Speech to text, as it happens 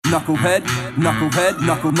knucklehead, knucklehead,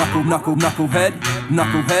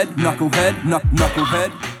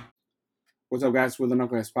 knucklehead. What's up, guys? We're the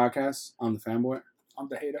Knuckleheads Podcast. I'm the fanboy. I'm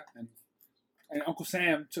the hater, and Uncle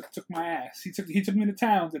Sam took my ass. He took me to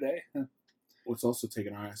town today. What's also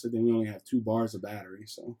taking our ass? I think we only have 2 bars of battery,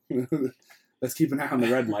 so let's keep an eye on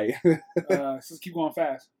the red light. So let's keep going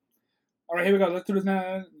fast. All right, here we go. Let's do this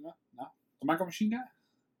now. No. The Micro Machine guy?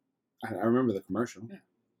 I remember the commercial, yeah.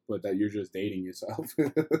 But that you're just dating yourself.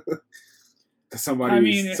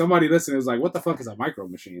 Somebody listening was like, "What the fuck is a Micro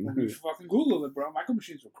Machine?" You fucking Google it, bro. Micro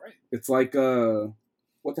Machines were great. It's like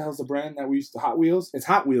what the hell's the brand that we used to Hot Wheels? It's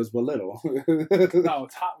Hot Wheels, but little. No,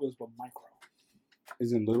 it's Hot Wheels, but micro.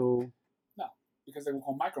 Isn't little? No, because they were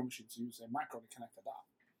called Micro Machines. So you say micro to connect the dot.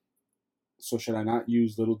 So should I not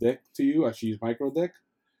use little dick to you? I should use micro dick.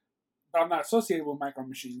 But I'm not associated with Micro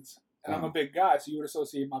Machines, and I'm a big guy, so you would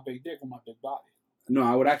associate my big dick with my big body. No,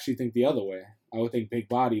 I would actually think the other way. I would think big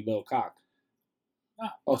body, little cock. No.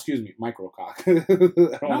 Oh, excuse me, micro cock. I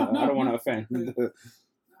don't want to offend. No.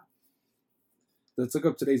 Let's look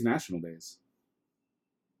up today's national days.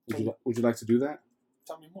 Would you like to do that?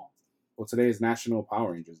 Tell me more. Well, today is National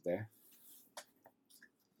Power Rangers Day.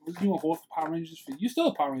 You want to go for Power Rangers? You still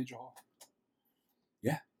a Power Ranger, huh?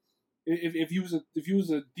 Yeah. If you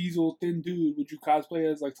was a diesel thin dude, would you cosplay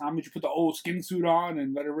as like Tom? Would you put the old skin suit on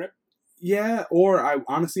and let it rip? Yeah, or I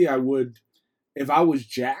would. If I was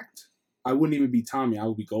jacked, I wouldn't even be Tommy. I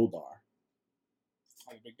would be Goldar.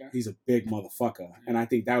 Like a big guy. He's a big motherfucker, and I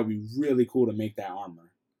think that would be really cool to make that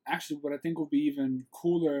armor. Actually, what I think would be even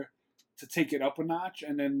cooler to take it up a notch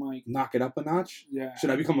and then like knock it up a notch. Yeah.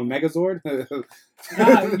 Should I become a Megazord?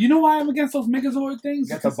 Nah, you know why I'm against those Megazord things?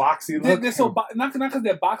 Got the boxy look. They're so not because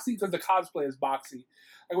they're boxy, because the cosplay is boxy.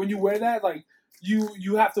 Like when you wear that, like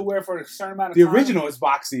you have to wear it for a certain amount of time. The original is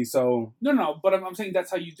boxy, so no. But I'm saying that's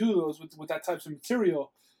how you do those with that types of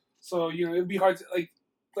material. So it'd be hard to like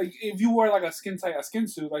if you wear like a skin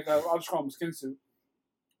suit, like I'll just call them a skin suit.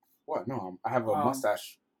 What? No, I have a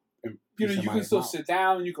mustache. You can still sit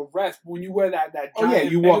down, you can rest. But when you wear that giant oh yeah,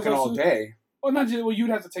 you walking all day. Well, not just you'd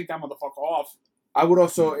have to take that motherfucker off. I would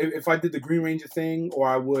also, if I did the Green Ranger thing, or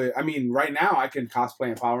I would. I mean, right now I can cosplay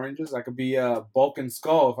in Power Rangers. I could be Bulk and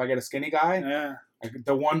Skull if I get a skinny guy. Yeah.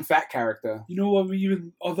 The one fat character. You know what?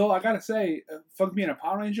 Although I gotta say, fuck being a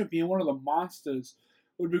Power Ranger, being one of the monsters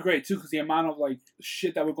would be great too, because the amount of like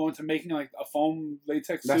shit that would go into making like a foam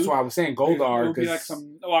latex suit. That's why I was saying Goldar. It would be like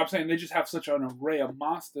some. Oh, I'm saying they just have such an array of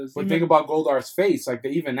monsters. But think about Goldar's face, like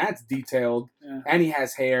even that's detailed, yeah. And he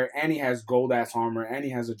has hair, and he has gold ass armor, and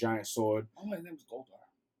he has a giant sword. Oh, my name was Goldar.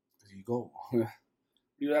 Because he's gold.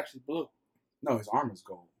 He was actually blue. No, his armor's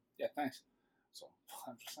gold. Yeah, thanks. So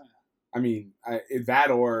I'm just saying. I mean,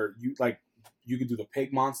 that or you could do the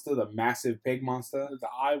pig monster, the massive pig monster. The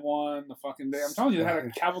eye one, the fucking day. I'm telling you, they had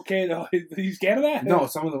a cavalcade. Are you scared of that? No,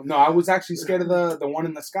 some of them. No, I was actually scared of the one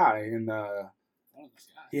in the sky.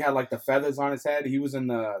 He had like the feathers on his head. He was in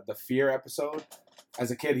the Fear episode.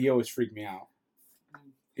 As a kid, he always freaked me out.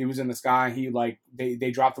 He was in the sky. He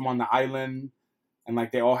they dropped him on the island, and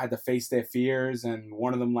like they all had to face their fears. And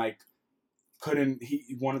one of them couldn't.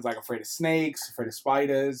 One was afraid of snakes, afraid of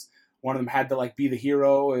spiders. One of them had to be the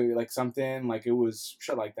hero, like something, like it was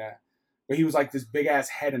shit like that. But he was like this big ass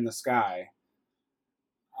head in the sky.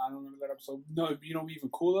 I don't remember that episode. No, you know, even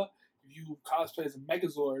cooler if you cosplay as a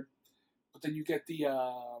Megazord, but then you get the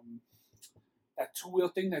that 2-wheel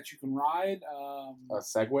thing that you can ride. A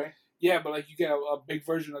Segway. Yeah, but you get a big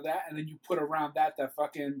version of that, and then you put around that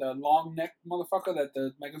fucking the long neck motherfucker that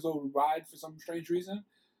the Megazord would ride for some strange reason.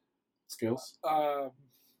 Skills.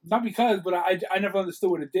 Not because, but I never understood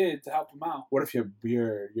what it did to help him out. What if your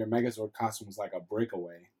Megazord costume was like a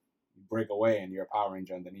breakaway? You break away and you're a Power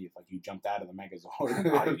Ranger underneath, like you jumped out of the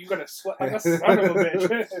Megazord. You gotta sweat like a son of a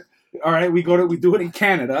bitch. All right, we do it in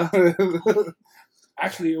Canada.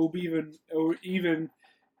 Actually, it will be even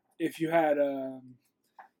if you had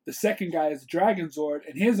the second guy is Dragon Zord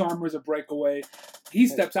and his armor is a breakaway. He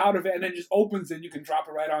steps out of it and then just opens it. You can drop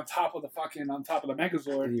it right on top of the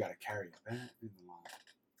Megazord. You gotta carry it back.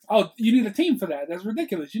 Oh, you need a team for that. That's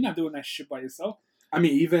ridiculous. You're not doing that shit by yourself. I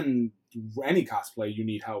mean, even any cosplay, you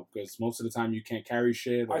need help because most of the time you can't carry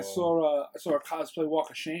shit. I saw a cosplay Walk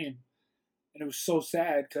of Shame, and it was so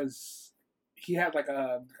sad because he had like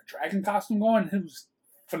a dragon costume going. And it was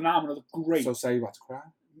phenomenal, great. So sad you about to cry?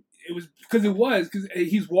 It was because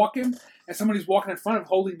he's walking and somebody's walking in front of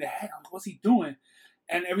holding the head. I'm like, what's he doing?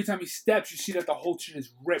 And every time he steps, you see that the whole chin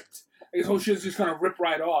is ripped. his whole shit's just gonna rip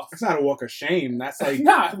right off. It's not a walk of shame. That's like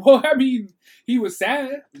Nah, well, I mean, he was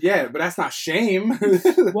sad. yeah, but that's not shame.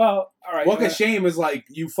 Well, all right. Walk of shame is like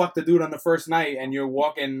you fucked the dude on the first night and you're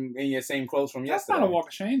walking in your same clothes from That's yesterday. not a walk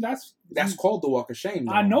of shame. That's called the walk of shame.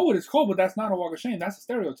 Though. I know what it's called, but that's not a walk of shame. That's a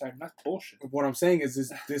stereotype. That's bullshit. What I'm saying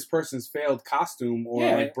is this person's failed costume or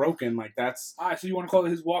Yeah. like broken, like that's All right, so you want to call it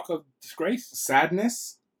his walk of disgrace?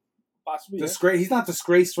 sadness. Possibly. Disgrace. He's not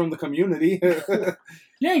disgraced from the community.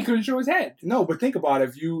 Yeah, he couldn't show his head. No, but think about it.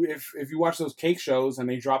 If you watch those cake shows and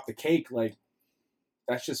they drop the cake, like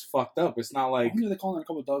that's just fucked up. It's not like I wonder they're calling a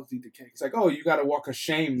couple of dogs to eat the cake. it's like, oh, you got to walk of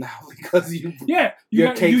shame now because you. Yeah,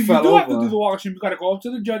 Your cake you fell do have to over. do the walk of shame. You got to go up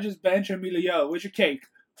to the judge's bench and be like, "Yo, where's your cake,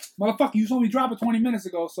 motherfucker? You saw me drop it 20 minutes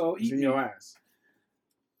ago, so It's eat in me." your ass.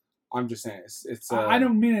 I'm just saying, it's. I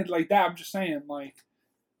don't mean it like that. I'm just saying, like,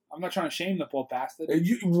 I'm not trying to shame the poor bastard.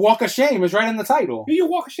 Walk of shame is right in the title. You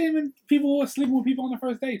walk of shame and people who are sleeping with people on their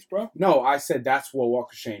first dates, bro. No, I said that's what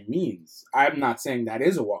walk of shame means. I'm not saying that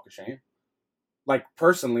is a walk of shame. Like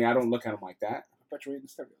personally, I don't look at them like that. Perpetuating the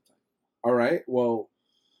stereotype. All right, well,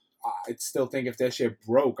 I still think if that shit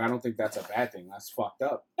broke, I don't think that's a bad thing. That's fucked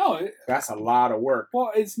up. No, That's a lot of work.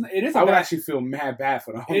 well, it is. I A would bad, actually feel mad bad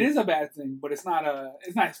for them. it is a bad thing, but it's not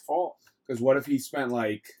his fault. Because what if he spent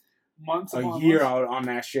like Months a upon year months. out on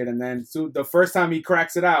that shit, and then so the first time he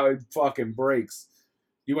cracks it out, it fucking breaks.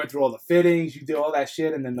 You went through all the fittings, you did all that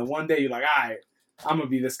shit, and then the one day you're like, all right, I'm gonna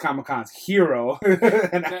be this Comic-Con's hero.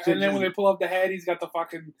 and And then when they pull up the head, he's got the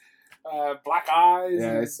fucking black eyes.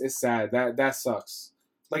 yeah, and- it's sad. That sucks.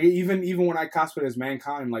 Like even when I cosplayed as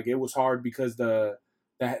Mankind, like it was hard because the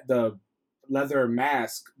leather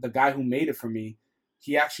mask, the guy who made it for me,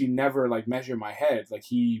 he actually never like measured my head. Like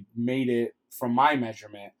he made it from my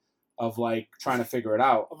measurement of like trying to figure it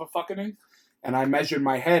out. of a fucking thing. And I measured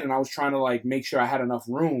my head and I was trying to like make sure I had enough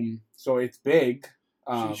room so it's big.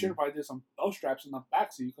 So you should have probably did some belt straps in the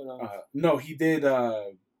back so you could have. No, he did.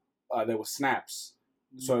 There was snaps,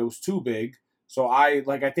 so it was too big. So I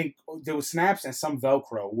think there was snaps and some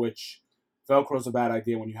Velcro, which Velcro's a bad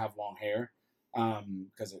idea when you have long hair,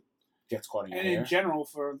 because it gets caught in your and hair. in general,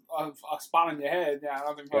 for a spot on your head, yeah, I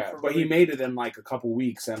don't think. Yeah, but he made it in like a couple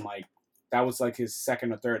weeks, and like that was like his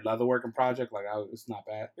second or third leatherworking project. Like it's not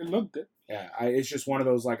bad. It looked good. Yeah, it's just one of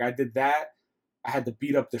those like I did that. I had to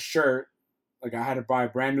beat up the shirt. Like I had to buy a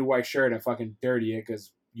brand new white shirt and fucking dirty it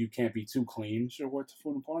because you can't be too clean. Should have worked to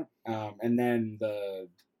food and porn. And then the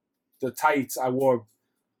tights, I wore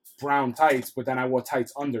brown tights, but then I wore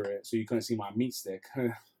tights under it, so you couldn't see my meat stick.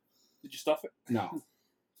 Did you stuff it? No.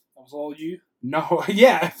 That was all you. No,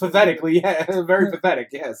 yeah, pathetically, yeah, very pathetic,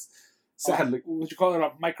 yes. Sadly. Would you call it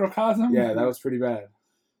a microcosm? Yeah, that was pretty bad.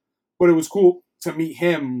 But it was cool to meet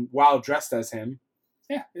him while dressed as him.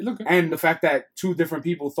 Yeah, it looked good. And the fact that two different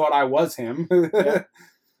people thought I was him. Yeah.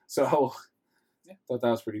 So, Yeah. thought that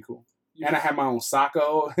was pretty cool. You- And I had my own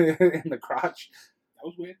sacco in the crotch. That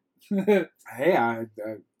was weird. Hey, I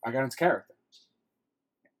got into character.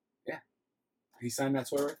 Yeah. He signed that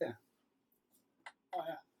toy right there. Oh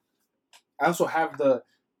yeah. I also have the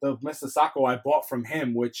Mr. Sacco I bought from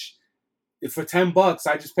him, which if for $10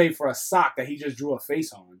 I just paid for a sock that he just drew a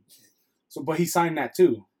face on. So, but he signed that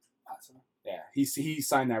too. Awesome. Yeah, he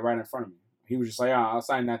signed that right in front of me. He was just like, "Oh, I'll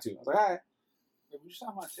sign that too." I was like, "All right." Yeah, we just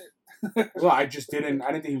saw my shit. Well, I didn't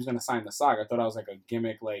think he was gonna sign the sock. I thought I was like a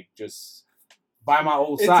gimmick, like just buy my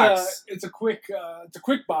old socks. It's a quick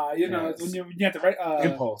buy. You know, Yes. when you have to write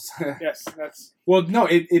Impulse. Yes, that's Well, no,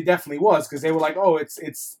 it definitely was because they were like, "Oh,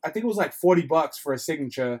 it's." I think it was like $40 for a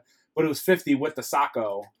signature, but it was $50 with the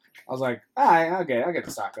Sacco. I was like, "All right, I'll get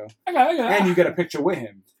the Sacco," I got and you get a picture with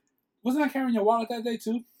him. Wasn't I carrying your wallet that day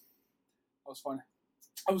too? That was funny.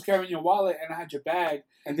 I was carrying your wallet and I had your bag.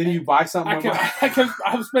 And then you buy something.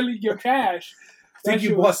 I was spending your cash. I think That you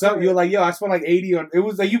shit bought was something. great. You're like, yo, I spent like 80 on. It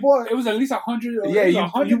was like you bought. It was at least 100. Yeah,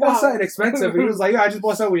 you bought something expensive. And he was like, yeah, I just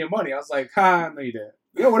bought something with your money. I was like, no, you didn't.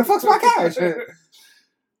 Yo, where the fuck's my cash?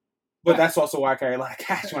 But that's also why I carry a lot of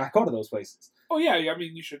cash when I go to those places. Oh yeah, I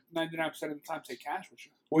mean you should 99% of the time take cash with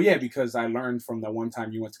you. Well, yeah, because I learned from the one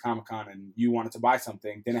time you went to Comic-Con and you wanted to buy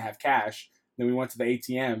something, didn't have cash. Then we went to the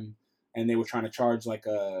ATM and they were trying to charge like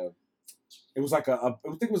I think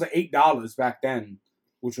it was like $8 back then,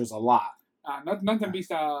 which was a lot. Nothing beats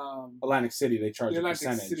Atlantic City, they charge a Atlantic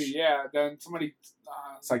percentage. City. Yeah, then somebody.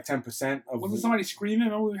 It's like 10% of. Wasn't somebody screaming?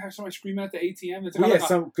 Remember we had somebody screaming at the ATM? They took Well,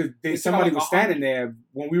 out yeah, like somebody like was standing there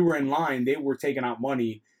when we were in line. They were taking out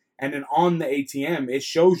money, And then on the ATM, it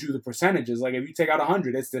shows you the percentages. Like if you take out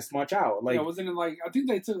 100, it's this much out. Like wasn't it like I think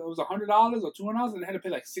they took it was $100 or $200 and they had to pay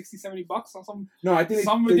like $60-$70 or something. no, I think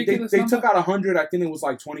Some they ridiculous took number? out 100. I think it was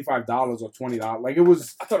like $25 or $20. Like it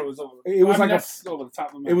was I thought it was over. It was like that's over the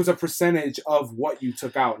top of it was a percentage of what you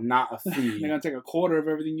took out, not a They're fee. gonna take a quarter of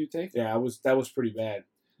everything you take. Yeah, that was pretty bad.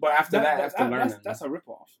 But after learning, that's a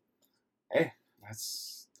ripoff. hey,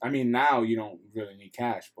 I mean, now you don't really need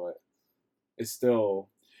cash, but it's still.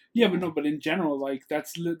 Yeah, but in general, like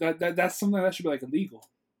that's something that should be like illegal.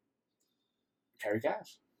 Carry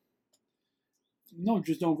cash. No,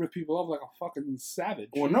 just don't rip people off like a fucking savage.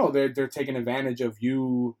 Well, no, they're taking advantage of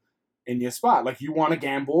you in your spot. Like you want to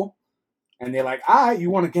gamble, and they're like, you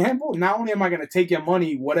want to gamble? Not only am I going to take your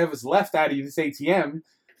money, whatever's left out of this ATM,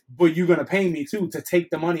 but you're going to pay me too to take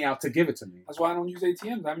the money out to give it to me. That's why I don't use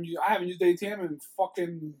ATMs. I haven't used ATM in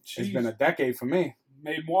fucking. It's been a decade for me.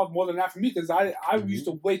 Maybe more than that for me because I used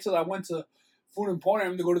to wait till I went to Food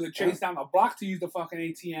Emporium to go to the Chase down the block to use the fucking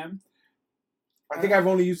ATM. I think I've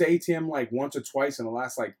only used the ATM like once or twice in the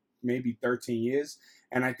last like maybe 13 years.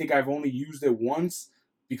 And I think I've only used it once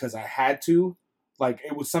because I had to. Like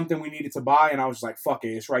it was something we needed to buy and I was like, fuck it,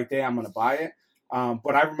 it's right there, I'm going to buy it.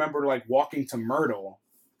 But I remember like walking to Myrtle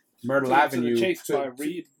Avenue. To the Chase by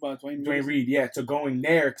Reed, Dwayne Reed, yeah, to going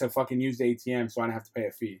there to fucking use the ATM so I didn't have to pay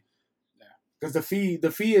a fee. Because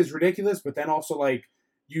the fee is ridiculous, but then also like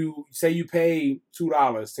you say you pay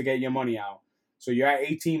 $2 to get your money out, so you're at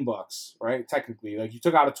 $18, right? Technically, like you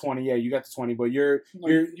took out a 20, yeah, you got the 20, but you're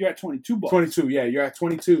at $22. 22, yeah, you're at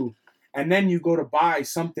 22, and then you go to buy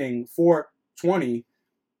something for 20,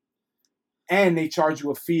 and they charge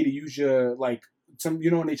you a fee to use your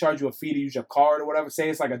and they charge you a fee to use your card or whatever.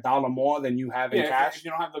 Say it's like $1 more than you have in cash. If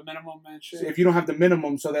you don't have the minimum and shit. So if you don't have the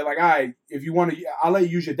minimum, so they're like, all right, if you want to, I'll let you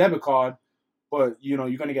use your debit card. But, you're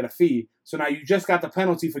going to get a fee. So now you just got the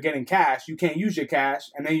penalty for getting cash. You can't use your cash,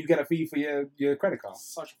 and then you get a fee for your credit card.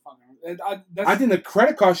 Such a fucking... I think the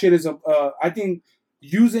credit card shit is I think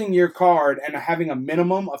using your card and having a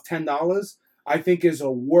minimum of $10, I think is a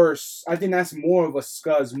worse... I think that's more of a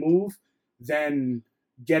scuzz move than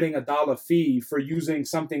getting $1 fee for using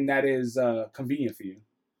something that is convenient for you.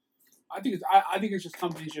 I think it's just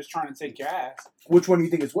companies just trying to take your ass. Which one do you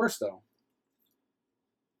think is worse, though?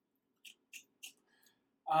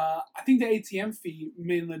 I think the ATM fee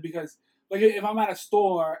mainly because, like, if I'm at a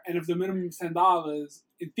store and if the minimum is $10,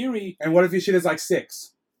 in theory. And what if your shit is like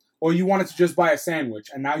 $6, or you wanted to just buy a sandwich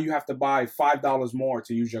and now you have to buy $5 more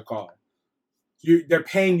to use your card? They're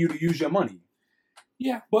paying you to use your money.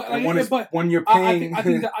 Yeah, but when you're paying, I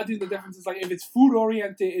think the difference is like if it's food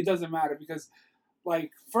oriented, it doesn't matter because,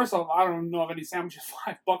 like, first off, I don't know of any sandwiches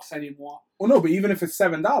 $5 anymore. Well, no, but even if it's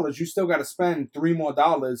 $7, you still got to spend $3 more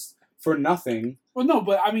for nothing. Well, no,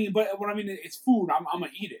 but what I mean it's food. I'm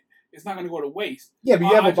gonna eat it. It's not gonna go to waste. Yeah, but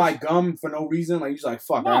you ever buy gum for no reason? Like you're like,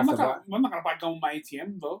 fuck, no, I'm not gonna buy gum with my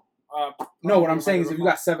ATM though. No, what I'm saying is if you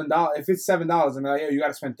got $7, if it's $7, and like, yeah, you got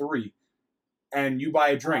to spend $3, and you buy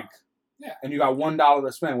a drink, and you got $1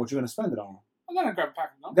 to spend, what you gonna spend it on? I'm gonna grab a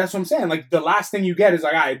pack of gum. That's what I'm saying. Like the last thing you get is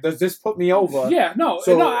like, all right, does this put me over? Yeah, no,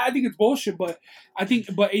 I think it's bullshit. But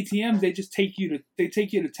ATMs they just take you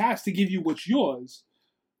to task to give you what's yours.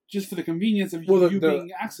 Just for the convenience of you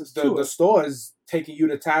being access to it. The store is taking you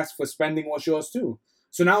to task for spending what's yours too.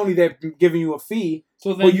 So not only they're giving you a fee,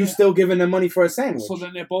 but you still giving them money for a sandwich. So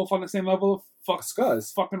then they're both on the same level of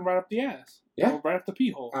scuzz. Fucking right up the ass. Yeah. Or right up the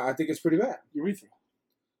pee hole. I think it's pretty bad. Urethra.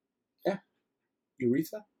 Yeah.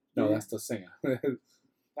 Urethra? No, that's the singer. That's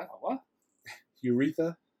a what?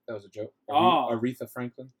 Urethra? That was a joke. Oh. Aretha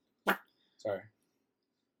Franklin. Sorry.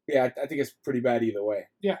 Yeah, I think it's pretty bad either way.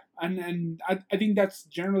 Yeah, and I think that's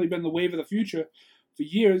generally been the wave of the future for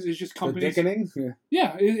years. Is just companies. The dickening?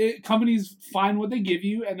 Yeah, companies find what they give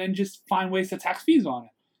you and then just find ways to tax fees on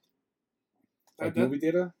it. Like movie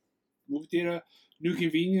theater? Movie theater, new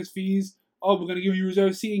convenience fees. Oh, we're going to give you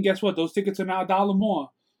reserved seat, and guess what? Those tickets are now $1 more.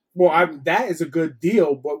 Well, that is a good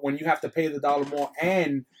deal, but when you have to pay the $1 more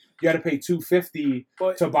and you got to pay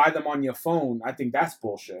 $2.50 to buy them on your phone, I think that's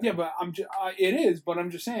bullshit. Yeah, but it is. But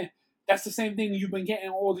I'm just saying that's the same thing you've been getting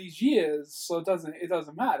all these years, so it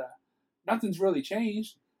doesn't matter. Nothing's really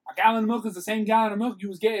changed. A gallon of milk is the same gallon of milk you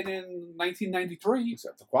was getting in 1993.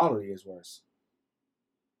 Except the quality is worse.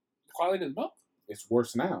 The quality of the milk? It's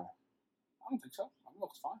worse now. I don't think so. The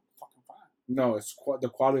milk's fine. Fucking fine. No, the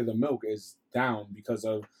quality of the milk is down because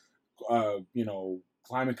of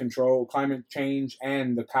climate control, climate change,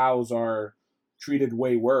 and the cows are treated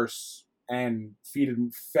way worse and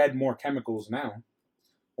fed more chemicals now,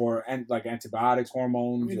 like antibiotics,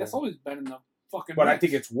 hormones. I mean, that's always been in the fucking. But mix. I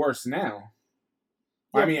think it's worse now.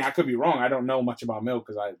 I mean, I could be wrong. I don't know much about milk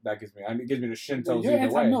because it gives me the shin toes You're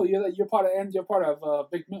either way. anti-milk. You're part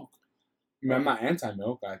of Big Milk. I mean, I'm not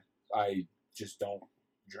anti-milk. I just don't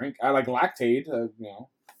drink. I like Lactaid.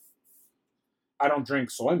 I don't drink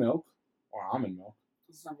soy milk or almond milk.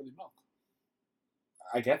 It's not really milk.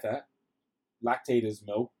 I get that. Lactaid is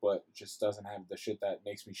milk, but it just doesn't have the shit that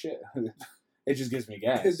makes me shit. It just gives me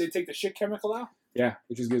gas. Did they take the shit chemical out? Yeah,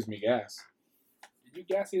 it just gives me gas. You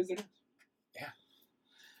gassy as it is. Yeah.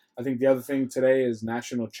 I think the other thing today is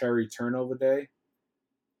National Cherry Turnover Day,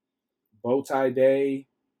 Bow Tie Day,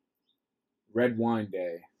 Red Wine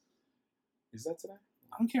Day. Is that today?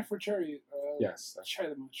 I don't care for cherry. Yes. Cherry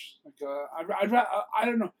that much. Like I'd rather, I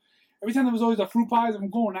don't know. Every time there was always a fruit pies, I'm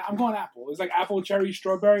going apple. It's like apple, cherry,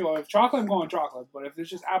 strawberry, or if chocolate, I'm going chocolate. But if it's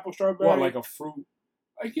just apple, strawberry, What, like a fruit?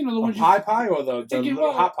 Like the ones pie or the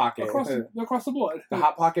little hot pocket across the board. The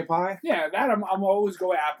hot pocket pie. Yeah, that I'm always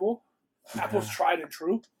go apple. Apple's tried and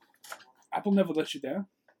true. Apple never lets you down.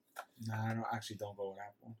 Nah, I don't go with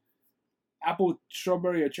apple. Apple,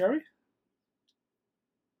 strawberry, or cherry?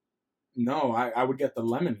 No, I would get the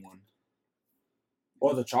lemon one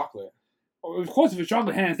or the chocolate. Well, of course, if it's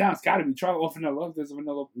chocolate, hands down, it's got to be chocolate or vanilla. There's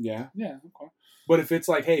vanilla. Yeah. Yeah. Okay. But if it's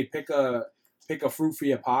like, hey, pick a fruit for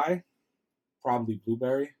your pie, probably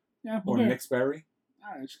blueberry. Yeah, blueberry. Or mixed berry.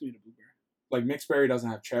 Just give me the blueberry. Like mixed berry doesn't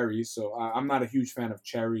have cherries, so I'm not a huge fan of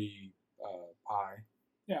cherry pie.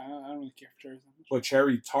 Yeah, I don't really care for cherries that much. But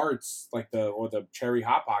cherry tarts, like the cherry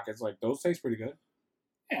hot pockets, like those taste pretty good.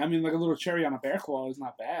 Yeah, I mean, like a little cherry on a bear claw is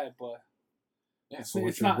not bad, but yeah. So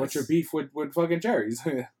what's your beef with fucking cherries?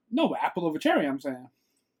 No, but apple over cherry, I'm saying.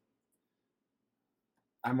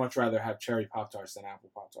 I'd much rather have cherry Pop-Tarts than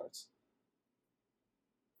apple Pop-Tarts.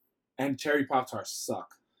 And cherry Pop-Tarts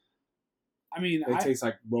suck. I mean, they taste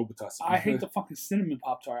like Robitussin. I hate the fucking cinnamon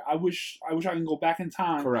Pop-Tart. I wish I can go back in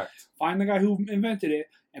time. Correct. Find the guy who invented it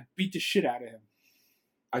and beat the shit out of him.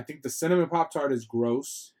 I think the cinnamon Pop-Tart is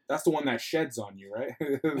gross. That's the one that sheds on you, right?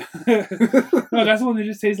 No, that's the one that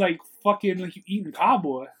just tastes like fucking like you eating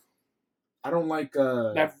cardboard. I don't like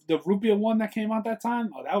the root beer one that came out that time.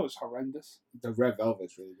 Oh, that was horrendous. The red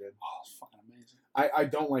velvet's really good. Oh, it's fucking amazing. I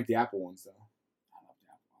don't like the apple ones though. I love the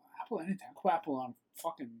apple. Apple anything. I put apple on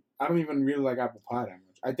fucking. I don't even really like apple pie that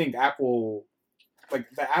much. I think apple, like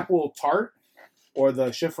the apple tart or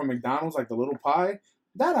the shit from McDonald's, like the little pie.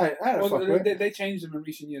 They changed them in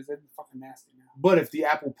recent years. They're fucking nasty now. But if the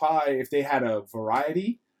apple pie, if they had a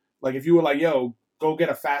variety, like if you were like, yo, go get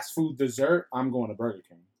a fast food dessert, I'm going to Burger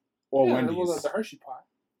King. Or Wendy's. Well, the Hershey pie.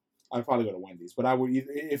 I'd probably go to Wendy's, but I would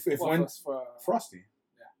if Wendy's Frosty.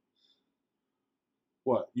 Yeah.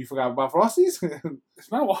 What, you forgot about Frosties? It's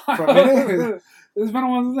been a while. For a minute. It's been a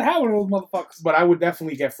while since I had one of those motherfuckers. But I would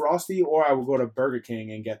definitely get Frosty, or I would go to Burger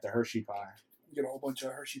King and get the Hershey pie. Get a whole bunch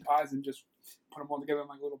of Hershey pies and just put them all together in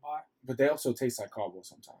like a little pie. But they also taste like cardboard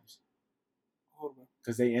sometimes. A little bit.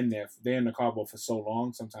 Because they're in the cardboard for so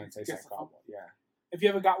long. Sometimes it tastes like cardboard. Yeah. Have you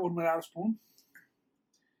ever got one without a spoon?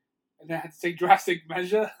 And then had to take drastic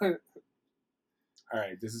measure. All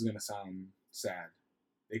right, this is gonna sound sad.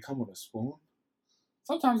 They come with a spoon.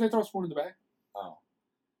 Sometimes they throw a spoon in the bag. Oh.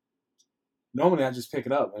 Normally, I just pick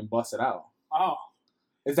it up and bust it out. Oh.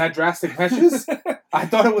 Is that drastic measures? I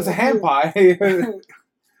thought it was a hand pie.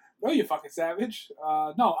 No, you fucking savage.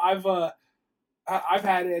 No, I've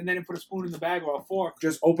had it and then put a spoon in the bag or a fork.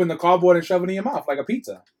 Just open the cardboard and shove it in your mouth like a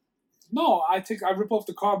pizza. No, I rip off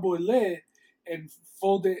the cardboard lid and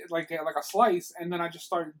fold it like a slice, and then I just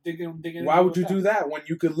start digging. Why would you do that when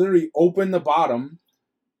you could literally open the bottom,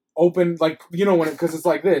 because it's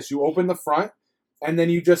like this? You open the front, and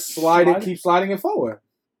then you just keep sliding it forward.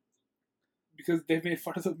 Because they've made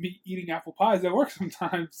fun of me eating apple pies at work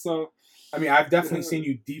sometimes. So, I mean, I've definitely seen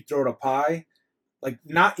you deep throat a pie. Like,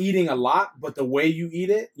 not eating a lot, but the way you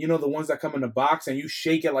eat it, the ones that come in a box and you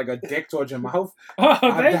shake it like a dick towards your mouth. I've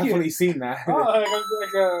definitely seen that.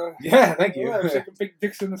 Yeah, thank you. Shaking big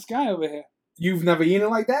dicks in the sky over here. You've never eaten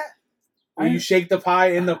it like that? Where you shake the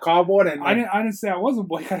pie in the cardboard and... I didn't say I wasn't,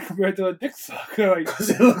 boy. I gotta compare it to a dick suck.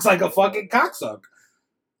 Because it looks like a fucking cocksuck.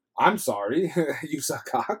 I'm sorry. You suck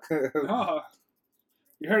cock. Oh,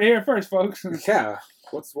 you heard it here first, folks. Yeah.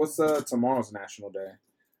 What's tomorrow's national day?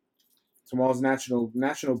 Tomorrow's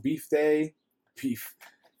National Beef Day.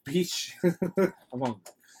 Beach. I'm on.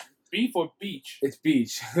 Beef or beach? It's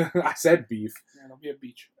beach. I said beef. Yeah, it'll be a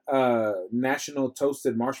beach. National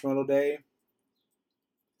Toasted Marshmallow Day.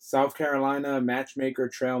 South Carolina Matchmaker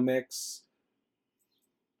Trail Mix.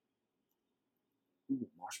 Ooh,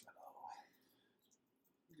 marshmallow.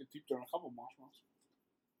 You can deep throw a couple marshmallows.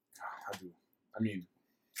 I do. I mean,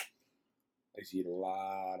 I used to eat a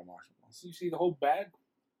lot of marshmallows. You see the whole bag?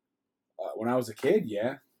 When I was a kid,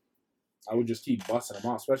 yeah, I would just keep busting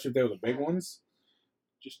them out, especially if they were the big ones.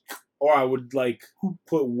 Or I would like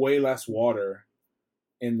put way less water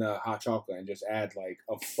in the hot chocolate and just add like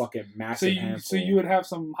a fucking massive handful. So you would have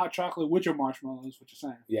some hot chocolate with your marshmallows, what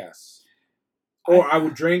you're saying? Yes. Or I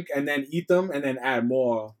would drink and then eat them and then add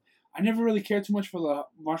more. I never really cared too much for the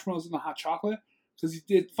marshmallows in the hot chocolate because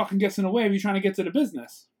it fucking gets in the way if you're trying to get to the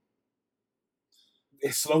business.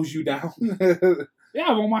 It slows you down. Yeah,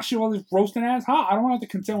 I want my shit all this roasting ass hot. I don't want to have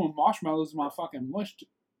to contend with marshmallows in my fucking mush.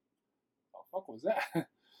 What the fuck was that?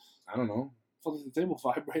 I don't know. Fuck, the table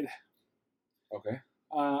vibrated. Okay.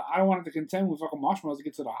 I don't want to contend with fucking marshmallows to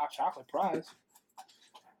get to the hot chocolate prize.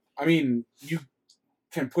 I mean, you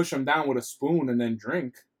can push them down with a spoon and then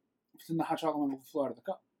drink. It's in the hot chocolate will flow out of the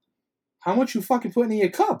cup. How much you fucking putting in your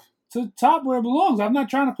cup? To the top where it belongs. I'm not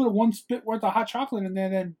trying to put one spit worth of hot chocolate in there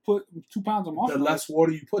and then put 2 pounds of marshmallows. The less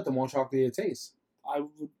water you put, the more chocolate it tastes.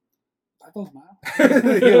 That doesn't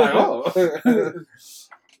matter. You're like, oh.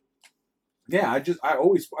 Yeah,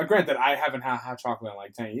 granted I haven't had hot chocolate in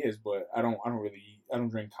like 10 years, but I don't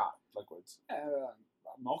drink hot liquids.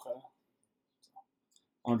 Mocha.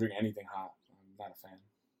 I don't drink anything hot. I'm not a fan.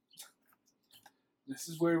 This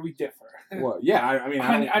is where we differ. Well, yeah,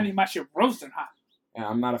 I need my shit roasting hot. Yeah,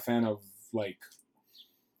 I'm not a fan of like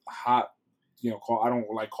hot. I don't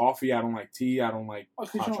like coffee. I don't like tea. I don't like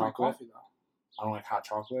hot chocolate. Like coffee, though. I don't like hot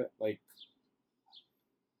chocolate. Like,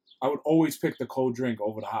 I would always pick the cold drink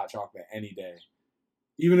over the hot chocolate any day,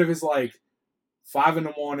 even if it's like 5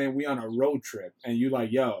 a.m. We on a road trip and you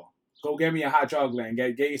like, yo, go get me a hot chocolate and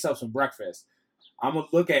get yourself some breakfast. I'm gonna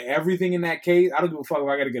look at everything in that case. I don't give a fuck if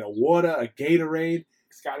I gotta get a water, a Gatorade.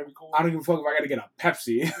 It's gotta be cold. I don't give a fuck if I gotta get a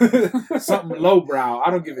Pepsi, something lowbrow.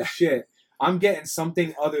 I don't give a shit. I'm getting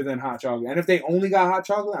something other than hot chocolate. And if they only got hot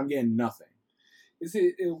chocolate, I'm getting nothing.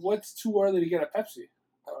 What's too early to get a Pepsi?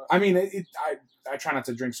 I mean, I try not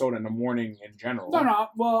to drink soda in the morning in general. No.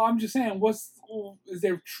 Well, I'm just saying, is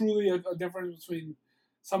there truly a difference between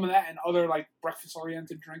some of that and other like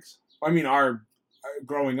breakfast-oriented drinks? I mean,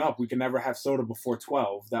 growing up, we could never have soda before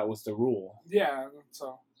 12. That was the rule. Yeah, so.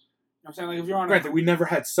 You know what I'm saying? Like, if you're on granted, we never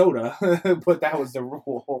had soda, but that was the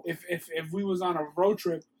rule. If we was on a road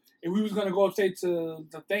trip, if we was going to go upstate to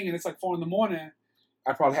the thing and it's like 4 a.m,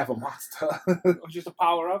 I'd probably have a Monster. Or just to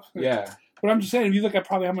power up. Yeah. But I'm just saying, if you look at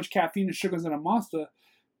probably how much caffeine and sugar's in a Monster,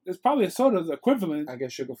 there's probably a soda the equivalent. I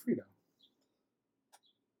guess sugar-free, though.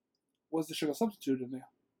 What's the sugar substitute in there?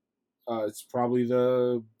 It's probably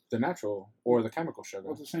the natural or the chemical sugar.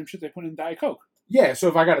 Well, the same shit they put in Diet Coke. Yeah, so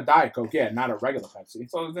if I got a Diet Coke, yeah, not a regular Pepsi.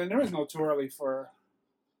 So then there is no too early for...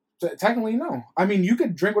 Technically, no. I mean, you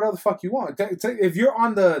could drink whatever the fuck you want. If you're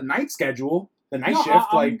on the night schedule, the night shift,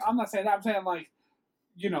 I'm not saying that. I'm saying, like,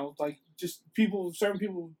 just certain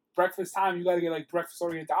people, breakfast time, you got to get, like,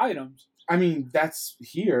 breakfast-oriented items. I mean, that's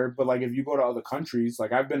here, but, like, if you go to other countries,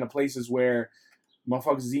 like, I've been to places where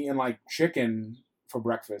motherfuckers is eating, like, chicken for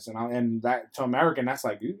breakfast, and that, to American, that's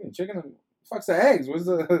like, you eating chicken? And fuck's the eggs? Where's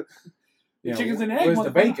the... chicken's and eggs. Where's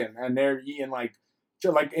the bacon? And they're eating, like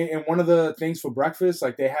in one of the things for breakfast,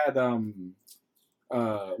 like, they had,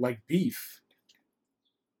 like, beef.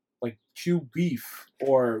 Like, cube beef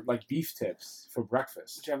or, like, beef tips for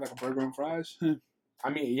breakfast. Did you have, like, a burger and fries? I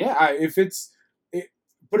mean, yeah,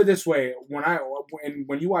 put it this way,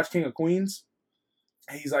 when you watch King of Queens,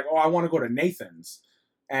 he's like, oh, I want to go to Nathan's.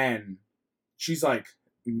 And she's like,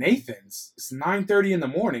 Nathan's? It's 9:30 in the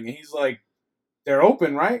morning. And he's like, they're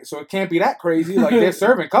open, right? So it can't be that crazy. Like, they're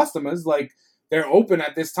serving customers. Like, they're open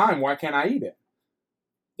at this time. Why can't I eat it?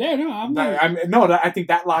 Yeah, no, I'm not. I think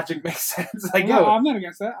that logic makes sense. Like, I'm not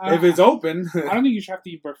against that. If it's open. I don't think you should have to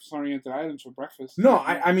eat breakfast-oriented items for breakfast. No,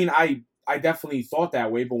 I mean, I definitely thought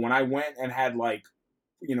that way. But when I went and had, like,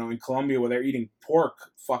 in Colombia where they're eating pork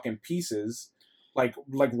fucking pieces, like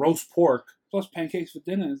roast pork. Plus pancakes for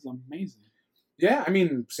dinner is amazing. Yeah, I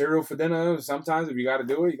mean, cereal for dinner. Sometimes if you got to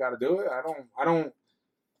do it, you got to do it.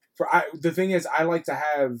 The thing is, I like to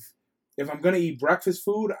have, if I'm going to eat breakfast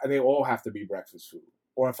food, they all have to be breakfast food.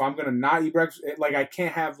 Or if I'm going to not eat breakfast, like, I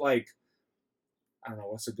can't have, like, I don't know,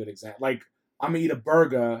 what's a good example? Like, I'm going to eat a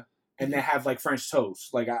burger and then have, like, French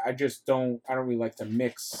toast. Like, I just don't really like to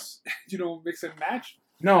mix. You don't mix and match?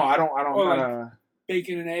 No, I don't. Or like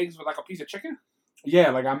bacon and eggs with, like, a piece of chicken? Yeah,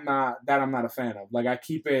 like, I'm not a fan of. Like, I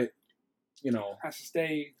keep it, has to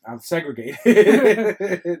stay. I'm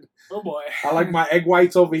segregated. Oh boy! I like my egg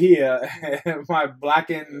whites over here and my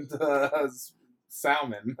blackened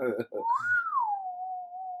salmon.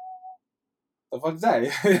 The fuck's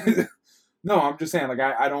that? No, I'm just saying. Like,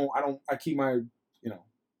 I keep my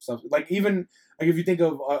stuff. Like, even like if you think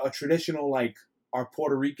of a traditional, like, our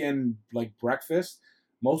Puerto Rican, like, breakfast,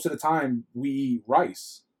 most of the time we eat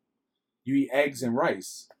rice. You eat eggs and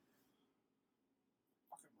rice.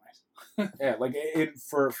 Yeah, like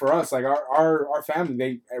for us, like our family, they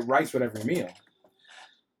eat rice with every meal.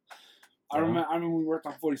 I remember when we worked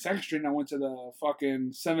on 42nd Street and I went to the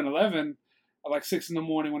fucking 7-Eleven at like 6 in the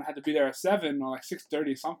morning when I had to be there at 7 or like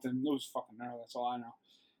 6:30 something. It was fucking early, that's all I know.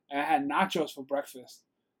 And I had nachos for breakfast.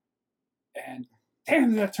 And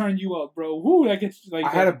damn, did that turn you up, bro? Woo, that gets like. I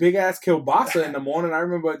had a big ass kielbasa in the morning. I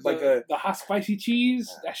remember the hot spicy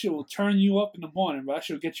cheese. That shit will turn you up in the morning, bro. That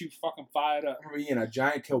shit will get you fucking fired up. I remember eating a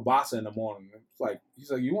giant kielbasa in the morning. It's like he's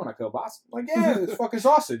like, "You want a kielbasa?" I'm like, yeah, it's fucking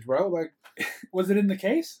sausage, bro. Like, was it in the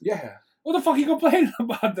case? Yeah. What the fuck are you complaining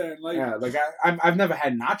about then? Like, yeah, like I've never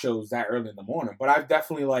had nachos that early in the morning, but I've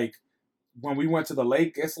definitely like when we went to the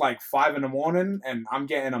lake, it's like 5 in the morning, and I'm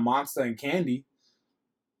getting a Monster and candy.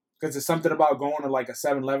 Because there's something about going to like a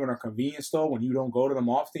 7-Eleven or convenience store when you don't go to them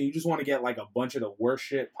often. You just want to get like a bunch of the worst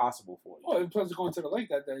shit possible for you. Well, plus going to the lake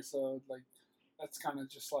that day, so like that's kind of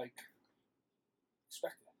just like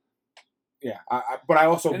expected. Yeah, but I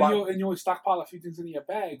also and you always stockpile a few things in your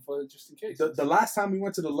bag for just in case. The last time we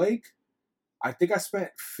went to the lake, I think I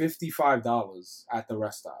spent $55 at the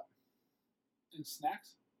rest stop. In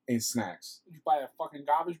snacks? In snacks. Did you buy a fucking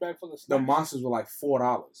garbage bag full of snacks? The Monsters were like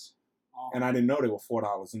 $4. Oh. And I didn't know they were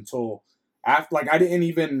 $4 until after. Like I didn't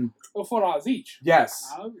even. They were $4 each.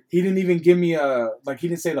 Yes, he didn't even give me he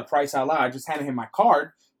didn't say the price out loud. I just handed him my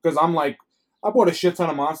card because I'm like, I bought a shit ton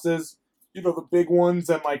of Monsters, you know, the big ones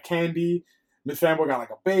and like candy. Miss Fanboy got like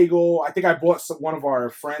a bagel. I think I bought one of our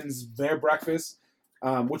friends their breakfast,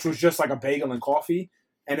 which was just like a bagel and coffee.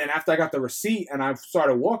 And then after I got the receipt and I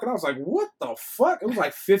started walking, I was like, what the fuck? It was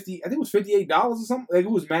like I think it was $58 or something. Like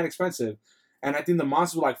it was mad expensive. And I think the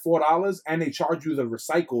Monsters were like $4, and they charge you the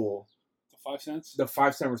recycle. The 5 cents? The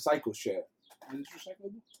 5-cent recycle shit. Is it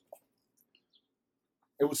recyclable?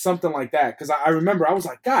 It was something like that. Because I remember, I was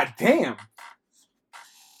like, God damn.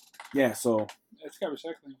 Yeah, so. It's got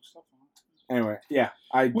recycling stuff on it. Anyway, yeah.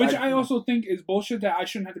 I also think is bullshit that I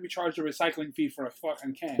shouldn't have to be charged a recycling fee for a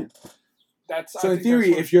fucking can. So in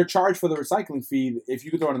theory, if you're charged for the recycling fee, if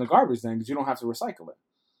you could throw it in the garbage then, because you don't have to recycle it.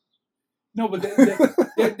 No, but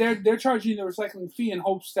they're charging the recycling fee in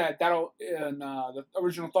hopes that that'll. And the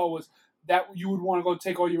original thought was that you would want to go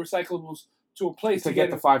take all your recyclables to a place to get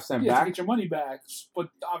the 5 cent back, to get your money back.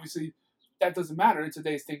 But obviously, that doesn't matter in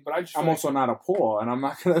today's thing. But I'm also not a poor, and I'm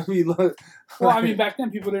not gonna be. Well, I mean, back then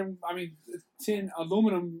people didn't. I mean, tin,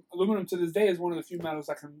 aluminum to this day is one of the few metals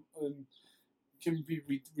that can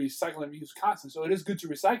be recycled and used constantly. So it is good to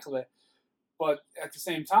recycle it, but at the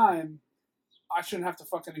same time, I shouldn't have to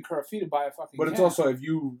fucking incur a fee to buy a fucking But can. it's also,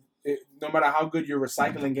 no matter how good your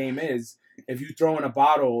recycling game is, if you throw in a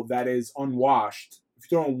bottle that is unwashed, if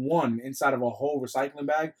you throw in one inside of a whole recycling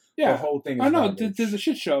bag, the whole thing is garbage. There's a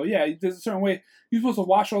shit show. Yeah, there's a certain way. You're supposed to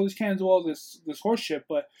wash all these cans with all this horse shit,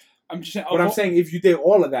 but I'm just saying. But I'm saying if you did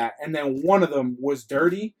all of that and then one of them was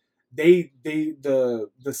dirty, the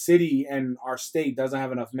city and our state doesn't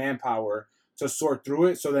have enough manpower to sort through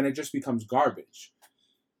it, so then it just becomes garbage.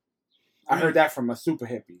 I heard that from a super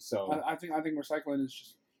hippie. So I think recycling is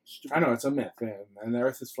just stupid. I know it's a myth, and the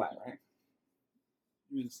Earth is flat, right?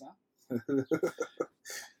 You mean it's not?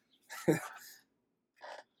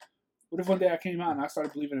 What if one day I came out and I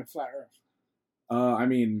started believing in flat Earth? I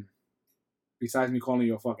mean, besides me calling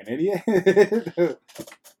you a fucking idiot, do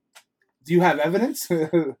you have evidence?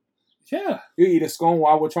 Yeah. You eat a scone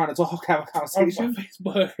while we're trying to talk, have a conversation. On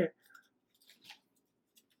Facebook.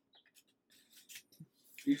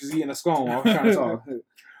 You just eating a scone while we're trying to talk.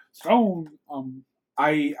 Scone.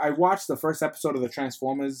 I watched the first episode of the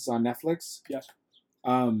Transformers on Netflix. Yes.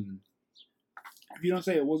 If you don't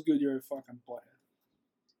say it was good, you're a fucking butthead.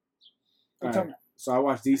 Right. So I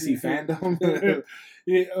watched DC Fandom.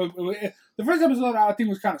 The first episode I think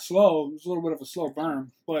was kind of slow. It was a little bit of a slow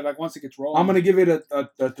burn, but like once it gets rolling, I'm gonna give it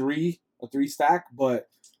a 3 stack. But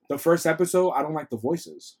the first episode, I don't like the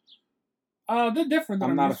voices. They're different.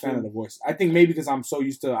 I'm not a fan of the voice. I think maybe because I'm so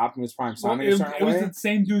used to Optimus Prime sounding a certain way. It was the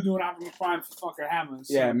same dude doing Optimus Prime for fucking Hammers.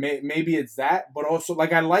 So. Yeah, maybe it's that, but also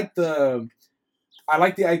like I like the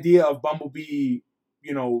idea of Bumblebee,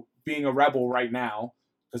 you know, being a rebel right now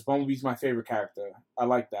because Bumblebee's my favorite character. I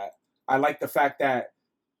like that. I like the fact that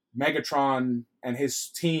Megatron and his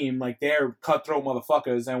team, like they're cutthroat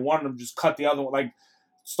motherfuckers, and one of them just cut the other one, like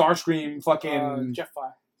Starscream, fucking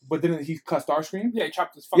Jetfire. But didn't he cut Starscream? Yeah, he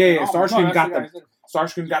chopped his fucking arm.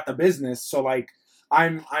 Starscream got the business. So like,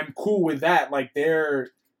 I'm cool with that. Like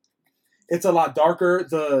it's a lot darker.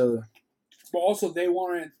 But also they're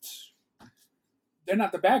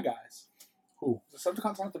not the bad guys. Who? The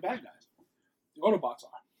Decepticons aren't the bad guys. The Autobots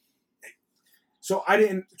are. So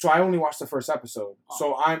I only watched the first episode. Oh.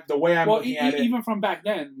 So the way I'm looking at it. Even from back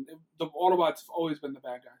then, the Autobots have always been the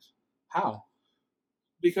bad guys. How?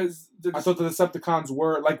 Because I thought the Decepticons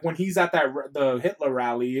were like when he's at the Hitler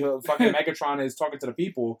rally, fucking Megatron is talking to the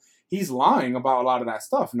people. He's lying about a lot of that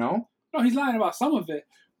stuff. No, he's lying about some of it.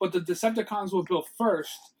 But the Decepticons were built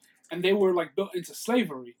first, and they were like built into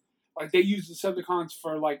slavery. Like they used Decepticons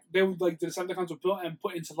for the Decepticons were built and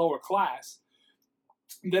put into lower class.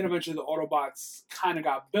 And then eventually the Autobots kind of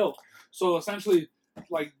got built. So essentially,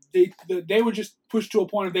 like they were just pushed to a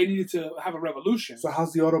point where they needed to have a revolution. So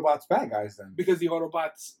how's the Autobots bad guys then? Because the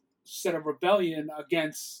Autobots set a rebellion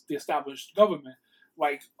against the established government.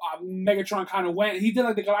 Like Megatron kind of went. He did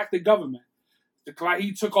like the galactic government.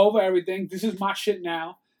 He took over everything. This is my shit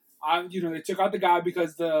now. They took out the guy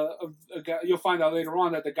because you'll find out later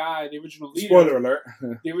on that the guy, the original leader. Spoiler alert.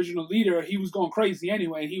 The original leader, he was going crazy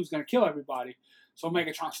anyway, and he was going to kill everybody. So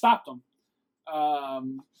Megatron stopped him.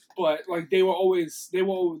 But like the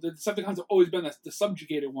Decepticons have always been the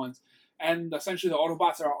subjugated ones, and essentially the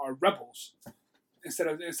Autobots are rebels. Instead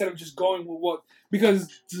of just going with what, because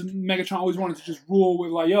Megatron always wanted to just rule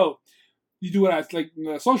with like, yo, you do it as like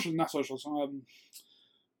socialism,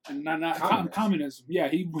 and not communism. Yeah,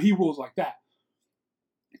 he rules like that.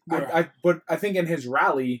 But I think in his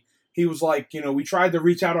rally, he was like, we tried to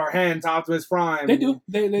reach out our hand to Optimus Prime. They do.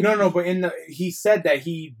 But he said that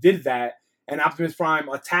he did that, and Optimus Prime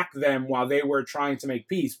attacked them while they were trying to make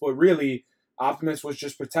peace. But really, Optimus was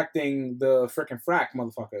just protecting the frickin' frack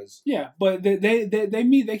motherfuckers. Yeah, but they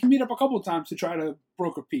can meet up a couple of times to try to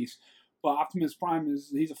broker peace. But Optimus Prime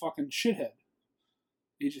he's a fucking shithead.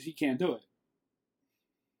 He can't do it.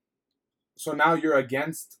 So now you're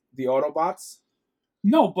against the Autobots?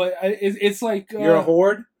 No, but it's like you're a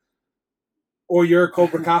horde, or you're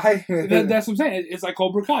Cobra Kai. That's what I'm saying. It's like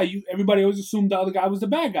Cobra Kai. Everybody always assumed the other guy was the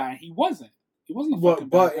bad guy. He wasn't. He wasn't the fucking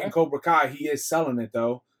bad guy. In Cobra Kai, he is selling it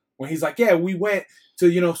though. When he's like, yeah, we went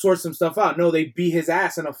to, sort some stuff out. No, they beat his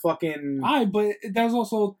ass in a fucking... but that was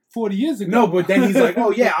also 40 years ago. No, but then he's like,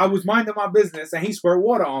 oh, yeah, I was minding my business, and he squirted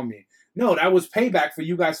water on me. No, that was payback for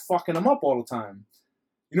you guys fucking him up all the time.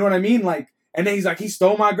 You know what I mean? Like, and then he's like, he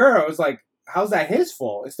stole my girl. It's like, how's that his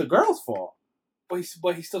fault? It's the girl's fault. But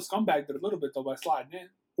he still scumbagged it a little bit, though, by sliding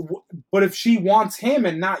in. But if she wants him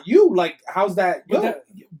and not you, like, how's that...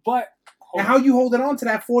 And how you holding on to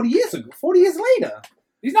that 40 years ago? 40 years later?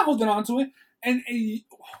 He's not holding on to it. And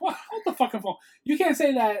hold the fucking phone. You can't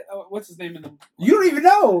say that. What's his name in the? You don't even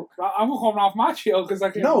know. I'm gonna call him off Machio because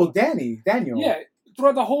I can't. No, Daniel. Yeah,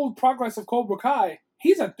 throughout the whole progress of Cobra Kai,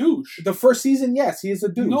 he's a douche. The first season, yes, he is a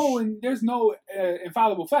douche. No, and there's no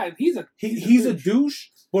infallible fact. He's a douche,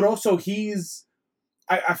 but also he's.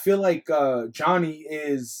 I feel like Johnny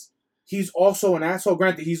is. He's also an asshole.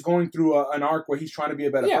 Granted, he's going through an arc where he's trying to be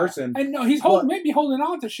a better person. And no, he's maybe holding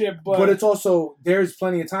on to shit, but it's also there's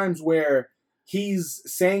plenty of times where he's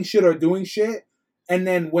saying shit or doing shit, and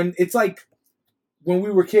then when it's like when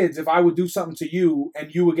we were kids, if I would do something to you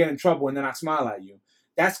and you would get in trouble, and then I smile at you,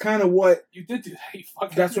 that's kind of what you did do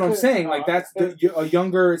that. That's what I'm saying. Like that's a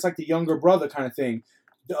younger. It's like the younger brother kind of thing.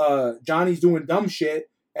 Johnny's doing dumb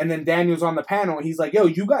shit, and then Daniel's on the panel, and he's like, "Yo,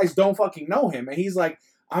 you guys don't fucking know him," and he's like,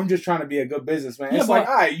 I'm just trying to be a good businessman. It's like,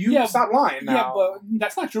 all right, stop lying now. Yeah, but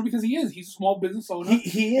that's not true because he is. He's a small business owner.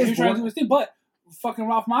 He is. He's trying to do his thing. But fucking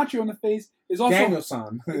Ralph Macchio in the face is also...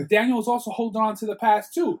 Daniel-san. Daniel's also holding on to the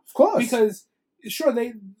past, too. Of course. Because, sure,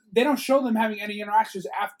 they don't show them having any interactions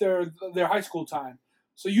after their high school time.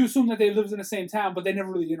 So you assume that they lived in the same town, but they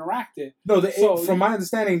never really interacted. No, from my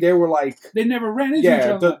understanding, they were like... They never ran into each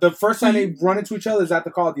other. The first time they run into each other is at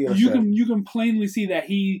the car dealership. You can plainly see that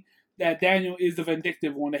Daniel is the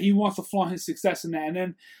vindictive one, that he wants to flaunt his success in that. And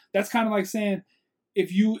then that's kind of like saying,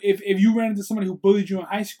 if you ran into somebody who bullied you in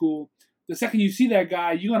high school, the second you see that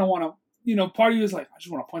guy, you're going to want to, part of you is like, I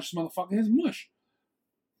just want to punch this motherfucker in his mush.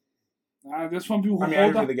 There's some people who I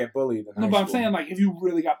didn't really get bullied in high school. But I'm saying, like, if you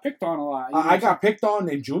really got picked on a lot. I got picked on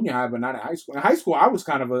in junior high, but not in high school. In high school, I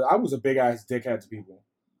was a big-ass dickhead to people.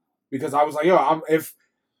 Because I was like, yo, I'm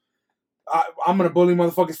going to bully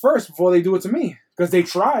motherfuckers first before they do it to me. Because they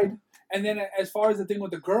tried. And then as far as the thing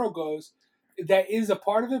with the girl goes, that is a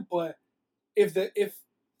part of it. But if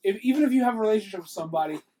even if you have a relationship with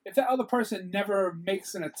somebody, if that other person never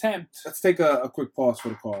makes an attempt, let's take a quick pause for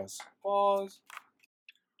the cause. Pause.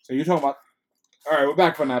 So you're talking about? All right, we're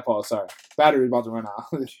back from that pause. Sorry, battery's about to run out.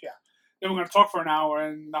 Yeah. Then we're gonna talk for an hour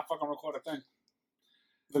and not fucking record a thing.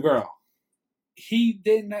 The girl. He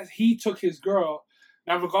didn't. He took his girl.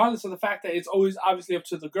 Now, regardless of the fact that it's always obviously up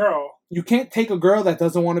to the girl. You can't take a girl that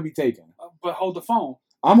doesn't want to be taken. But hold the phone.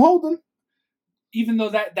 I'm holding. Even though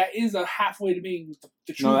that is a halfway to being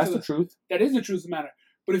the truth. No, that's the truth. That is the truth of the matter.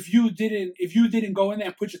 But if you didn't go in there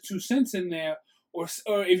and put your 2 cents in there, or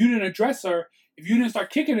if you didn't address her, if you didn't start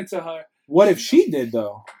kicking it to her, What if she did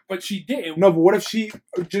though? but she did. No, but what if she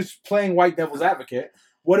just playing white devil's advocate?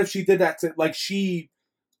 What if she did that to like she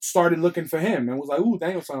started looking for him and was like, "Ooh,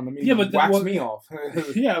 Daniel-san, let me wax me off."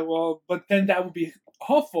 Yeah, well, but then that would be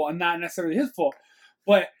her fault and not necessarily his fault.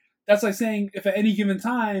 But that's like saying if at any given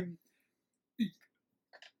time,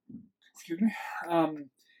 excuse me,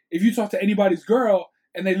 if you talk to anybody's girl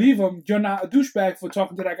and they leave them, you're not a douchebag for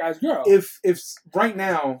talking to that guy's girl. If right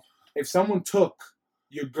now, if someone took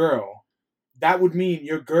your girl, that would mean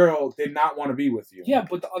your girl did not want to be with you. Yeah,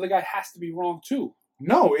 but the other guy has to be wrong too.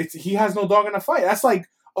 No, he has no dog in the fight. That's like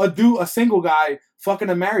a single guy fucking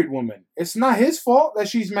a married woman. It's not his fault that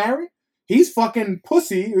she's married. He's fucking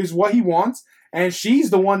pussy is what he wants, and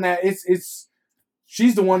she's the one that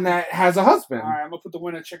she's the one that has a husband. All right, I'm gonna put the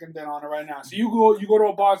winner chicken dinner on it right now. So you go to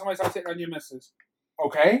a bar, somebody starts hitting on your missus.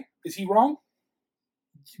 Okay. Is he wrong?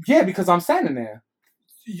 Yeah, because I'm standing there.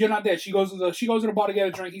 You're not there. She goes to the bar to get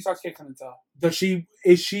a drink. He starts kicking into her.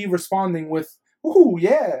 Is she responding with, "Ooh,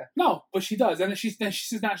 yeah"? No, but she does. And then she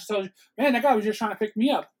sits down. She tells you, "Man, that guy was just trying to pick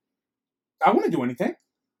me up." I wouldn't do anything.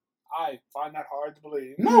 I find that hard to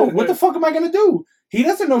believe. No, what the fuck am I gonna do? He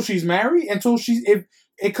doesn't know she's married until if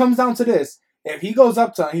it comes down to this. If he goes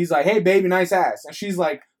up to her, he's like, "Hey, baby, nice ass," and she's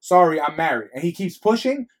like, "Sorry, I'm married," and he keeps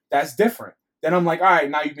pushing, that's different. Then I'm like, all right,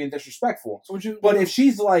 now you're being disrespectful. So but if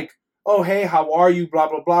she's like, "Oh, hey, how are you?" Blah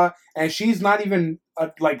blah blah, and she's not even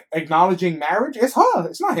like acknowledging marriage, it's her.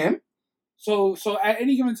 It's not him. So at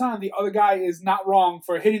any given time, the other guy is not wrong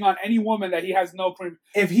for hitting on any woman that he has no.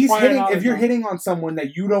 If you're hitting on someone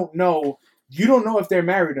that you don't know if they're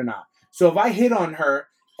married or not. So if I hit on her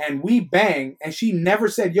and we bang and she never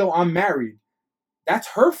said, "Yo, I'm married," that's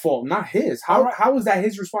her fault, not his. How is that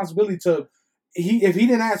his responsibility to? If he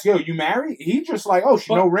didn't ask, "Yo, you married?" He just like, "Oh,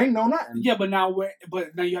 no ring, no nothing." Yeah, but now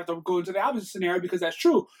you have to go into the opposite scenario because that's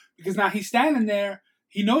true. Because now he's standing there,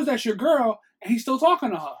 he knows that's your girl, and he's still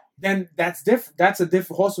talking to her. Then that's different. That's a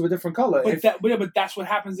different horse of a different color. But that's what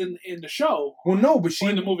happens in the show. Well, no, but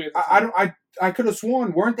in the movie. I could have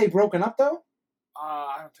sworn, weren't they broken up though?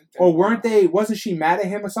 I don't think. Or weren't they? Wasn't she mad at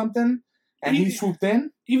him or something? And he swooped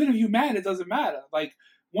in. Even if you're mad, it doesn't matter. Like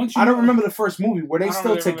once you. I don't remember the first movie. Were they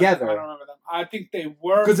still together? I don't remember them. I think they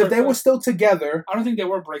were. Because if they were still together, I don't think there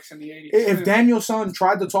were breaks in the 80s. If Daniel-san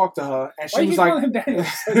tried to talk to her and she was like,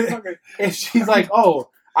 if she's like, "Oh,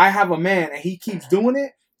 I have a man," and he keeps doing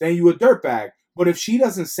it, then you a dirtbag. But if she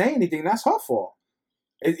doesn't say anything, that's her fault.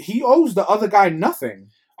 He owes the other guy nothing.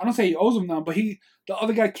 I don't say he owes him nothing, but the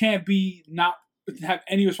other guy can't be not have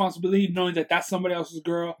any responsibility knowing that that's somebody else's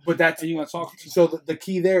girl. But that's you gonna talk to. So the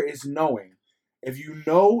key there is knowing. If you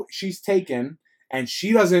know she's taken and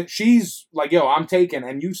she doesn't, she's like, "Yo, I'm taken,"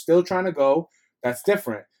 and you still trying to go, that's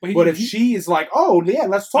different. But if she is like, "Oh yeah,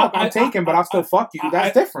 let's talk, I'm taken, but I'll still fuck you,"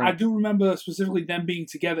 that's different. I do remember specifically them being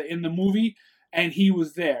together in the movie, and he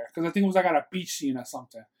was there because I think it was like at a beach scene or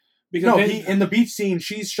something. Because in the beach scene,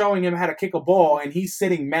 she's showing him how to kick a ball, and he's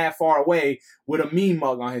sitting mad far away with a mean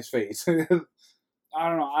mug on his face. I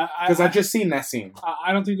don't know. Because I just seen that scene.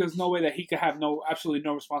 I don't think there's no way that he could have absolutely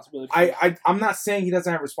no responsibility. I'm not saying he doesn't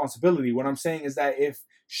have responsibility. What I'm saying is that if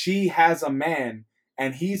she has a man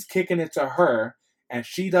and he's kicking it to her, and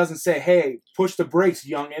she doesn't say, "Hey, push the brakes,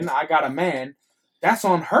 youngin', I got a man," that's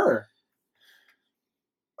on her.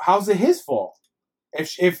 How's it his fault?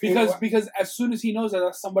 Because as soon as he knows that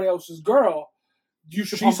that's somebody else's girl, you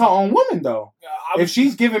should. She's her own woman, though. If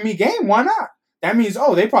she's giving me game, why not? That means,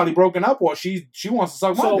 oh, they probably broken up, or she wants to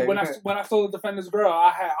suck my dick. So when I stole the defender's girl,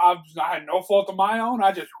 I had no fault of my own.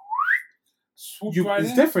 I just swooped right in.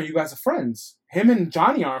 It's different. You guys are friends. Him and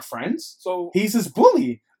Johnny aren't friends. So he's his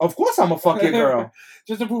bully. Of course, I'm a fuck your girl.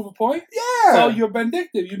 Just to prove a point. Yeah. So you're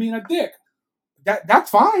vindictive. You mean a dick. That's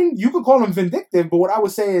fine. You could call him vindictive, but what I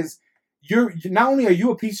would say is, you're not only are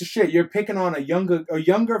you a piece of shit, you're picking on a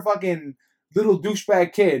younger fucking little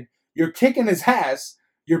douchebag kid. You're kicking his ass.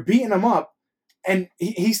 You're beating him up. And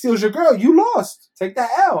he steals your girl. You lost. Take that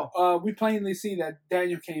L. We plainly see that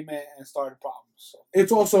Daniel came in and started problems. So.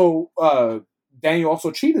 It's also Daniel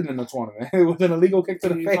also cheated in the tournament. It was an illegal kick to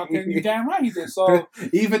the face. You're damn right he did. So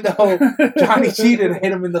even though Johnny cheated and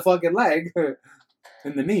hit him in the fucking leg,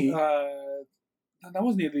 in the knee. That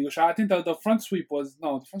wasn't the illegal shot. I think the front sweep was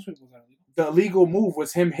illegal. The illegal move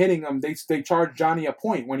was him hitting him. They charged Johnny a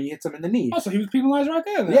point when he hits him in the knee. Oh, so he was penalized right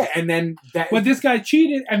there. Then. Yeah, and then But this guy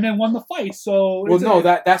cheated and then won the fight. So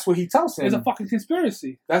that's what he tells him. It's a fucking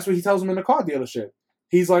conspiracy. That's what he tells him in the car dealership.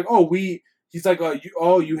 He's like,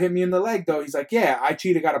 you hit me in the leg though. He's like, yeah, I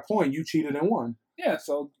cheated, got a point. You cheated and won. Yeah,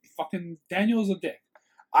 so fucking Daniel's a dick.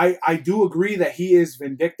 I do agree that he is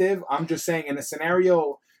vindictive. I'm just saying in a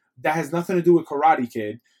scenario that has nothing to do with Karate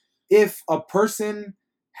Kid, if a person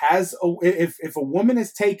if a woman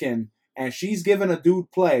is taken and she's given a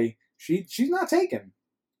dude play, she's not taken.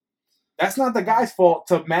 That's not the guy's fault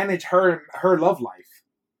to manage her love life.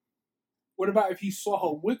 What about if he saw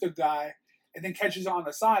her with a guy and then catches her on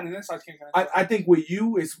the side and then starts kicking her? I think with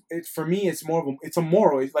you, it's for me, it's more of it's a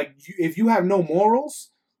moral. It's like if you have no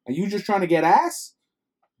morals and you just trying to get ass,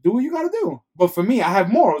 do what you got to do. But for me, I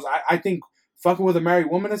have morals. I think fucking with a married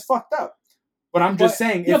woman is fucked up. But I'm just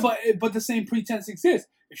saying. Yeah, but the same pretense exists.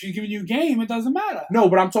 If she's giving you game, it doesn't matter. No,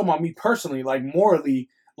 but I'm talking about me personally, like morally.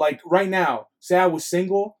 Like right now, say I was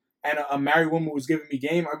single and a married woman was giving me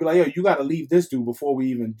game, I'd be like, yo, you got to leave this dude before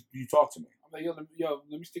you talk to me. I'm like, yo,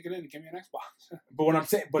 let me stick it in and give me an Xbox. But what I'm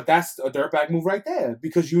saying, but that's a dirtbag move right there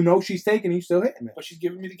because you know she's taking, you still hitting it. But she's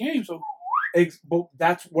giving me the game, so. But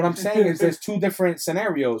that's what I'm saying is there's two different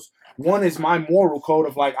scenarios. One is my moral code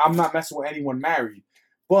of like I'm not messing with anyone married,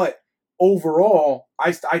 but overall,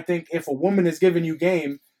 I think if a woman is giving you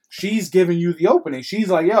game, she's giving you the opening. She's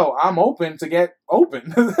like, yo, I'm open to get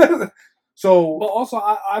open. So, but also,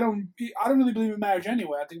 I don't really believe in marriage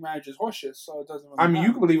anyway. I think marriage is horseshit, so it doesn't. Really matter.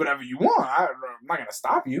 You can believe whatever you want. I'm not gonna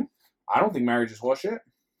stop you. I don't think marriage is horseshit.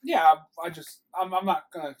 Yeah, I'm not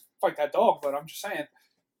gonna fight that dog, but I'm just saying,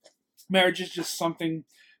 marriage is just something.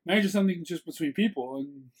 Marriage is something just between people,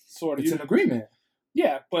 and sort of. It's an agreement.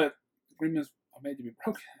 Yeah, but agreements are made to be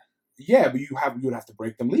broken. Yeah, but you would have to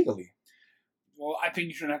break them legally. Well, I think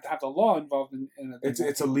you shouldn't have to have the law involved in it.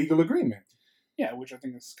 It's a legal agreement. Yeah, which I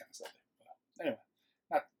think is kind of silly. Anyway,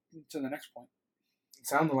 not to the next point. It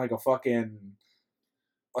sounded like a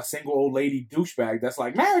single old lady douchebag that's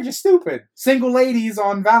like, marriage is stupid. Single ladies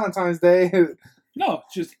on Valentine's Day. No,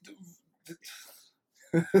 just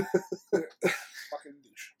fucking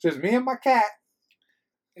douche. Just me and my cat.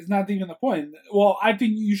 It's not even the point. Well, I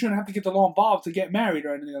think you shouldn't have to get the law involved to get married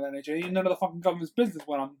or anything of that nature. Ain't none of the fucking government's business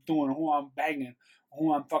what I'm doing, who I'm banging,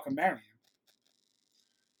 who I'm fucking marrying.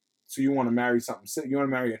 So you want to marry something? You want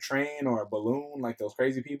to marry a train or a balloon like those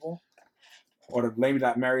crazy people? Or the lady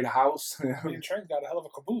that married a house? I mean, train's got a hell of a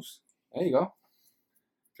caboose. There you go.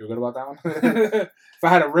 Feel good about that one? If I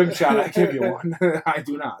had a rim shot, I'd give you one. I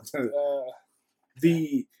do not.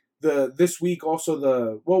 This week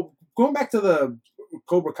also going back to the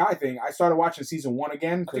Cobra Kai thing, I started watching season 1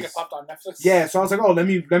 again. I think it popped on Netflix. Yeah, so I was like, oh, let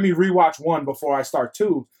me rewatch 1 before I start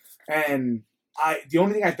 2. And the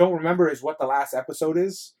only thing I don't remember is what the last episode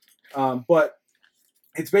is. But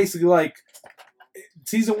it's basically like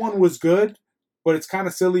season 1 was good, but it's kind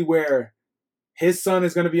of silly where his son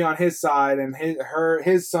is going to be on his side and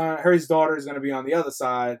his daughter is going to be on the other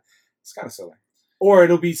side. It's kind of silly. Or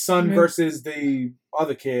it'll be son versus the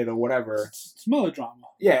other kid or whatever. It's melodrama.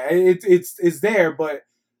 Yeah, it's there, but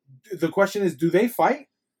the question is, do they fight?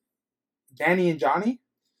 Danny and Johnny?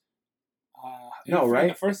 No, right? In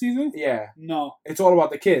the first season? Yeah. No. It's all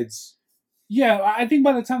about the kids. Yeah, I think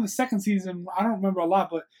by the time the second season, I don't remember a lot,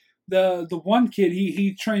 but the one kid,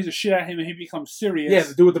 he trains the shit out of him and he becomes serious. Yeah,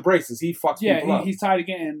 the dude with the braces, he fucks people up. He's tired of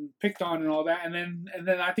getting picked on and all that, and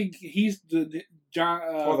then I think he's the John.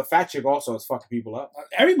 The fat chick also is fucking people up.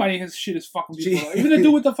 Everybody in his shit is fucking people up. Even the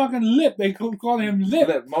dude with the fucking lip, they call him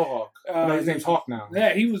Lip. Mohawk. No, his name's Hawk now.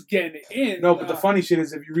 Yeah, he was getting it in. No, but the funny shit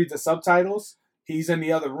is if you read the subtitles, he's in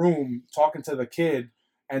the other room talking to the kid,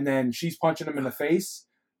 and then she's punching him in the face.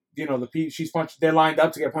 You know, they're lined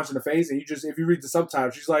up to get punched in the face, and if you read the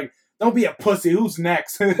subtitles, she's like, don't be a pussy, who's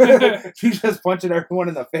next? She's just punching everyone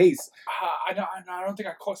in the face. I don't think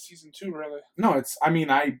I caught season 2, really. No,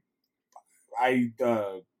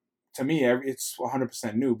 to me, it's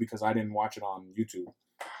 100% new because I didn't watch it on YouTube.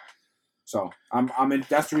 So, I'm in,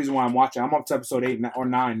 that's the reason why I'm watching. I'm up to episode 8 or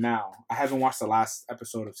 9 now. I haven't watched the last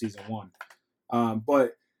episode of season 1.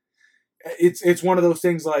 But it's one of those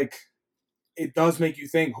things like, it does make you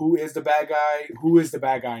think, who is the bad guy? Who is the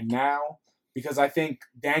bad guy now? Because I think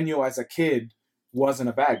Daniel, as a kid, wasn't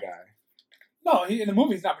a bad guy. No, in the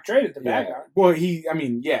movie, he's not portrayed as the bad guy. Well,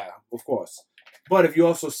 yeah, of course. But if you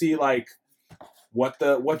also see, like, what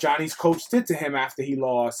Johnny's coach did to him after he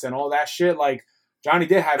lost and all that shit, like, Johnny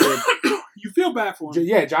did have it... You feel bad for him.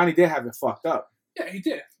 Yeah, Johnny did have it fucked up. Yeah, he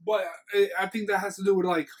did. But I think that has to do with,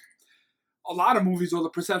 like, a lot of movies or the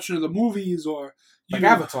perception of the movies or... Like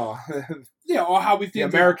Avatar. Yeah, or how we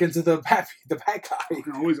think... The Americans are the bad guy.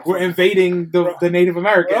 We're invading the Native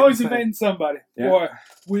Americans. We're always invading somebody. Yeah. Or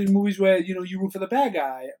in movies where, you root for the bad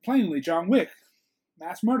guy. Plainly, John Wick,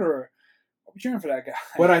 mass murderer. I'll be cheering for that guy.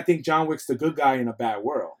 But I think John Wick's the good guy in a bad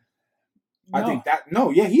world. No. I think that...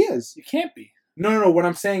 No, yeah, he is. You can't be. No. What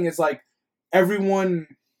I'm saying is, like, everyone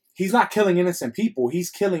He's not killing innocent people. He's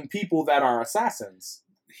killing people that are assassins.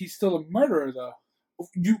 He's still a murderer, though.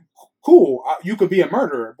 Cool. You could be a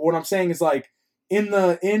murderer, but what I'm saying is like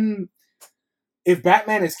if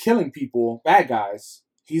Batman is killing people, bad guys,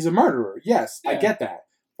 he's a murderer. Yes, I get that.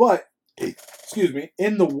 But excuse me,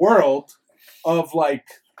 in the world of like,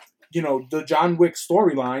 the John Wick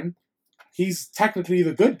storyline, he's technically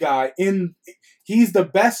the good guy. He's the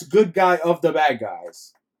best good guy of the bad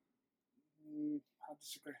guys. I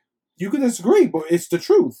disagree. You can disagree, but it's the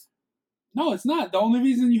truth. No, it's not. The only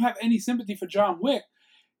reason you have any sympathy for John Wick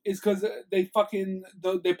is because they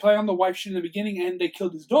play on the wife shit in the beginning and they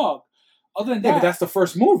killed his dog. Other than that, but that's the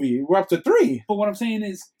first movie. We're up to 3. But what I'm saying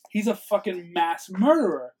is, he's a fucking mass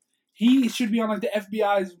murderer. He should be on like the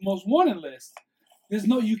FBI's most wanted list.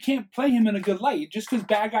 You can't play him in a good light. Just because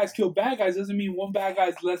bad guys kill bad guys doesn't mean one bad guy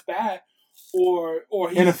is less bad, or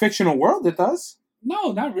in a fictional world it does.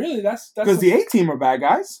 No, not really. That's because the A-Team are bad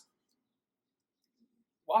guys.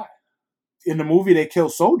 Why? In the movie, they kill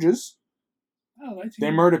soldiers. Oh, they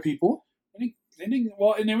murder people. They didn't.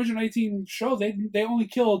 Well, in the original A-Team show, they only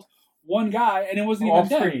killed one guy, and it wasn't even off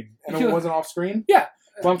screen. And it wasn't off screen. Yeah,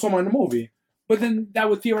 but I'm talking about in the movie. But then that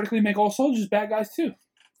would theoretically make all soldiers bad guys too.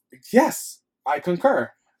 Yes, I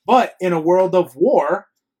concur. But in a world of war,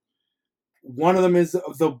 one of them is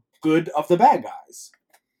the good of the bad guys.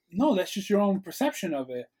 No, that's just your own perception of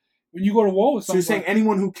it. When you go to war with someone... So you're saying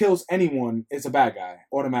anyone who kills anyone is a bad guy,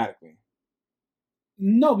 automatically?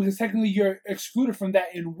 No, because technically you're excluded from that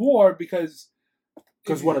in war because...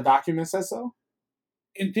 Because what, a document says so?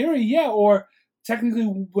 In theory, yeah. Or technically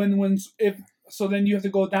so then you have to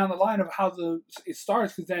go down the line of how it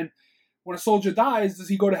starts, because then when a soldier dies, does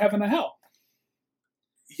he go to heaven or hell?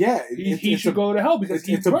 Yeah, he should go to hell because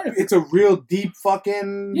he's burning. It's a real deep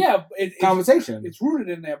fucking conversation. It's rooted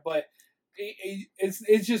in there, but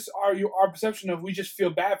it's just our perception of we just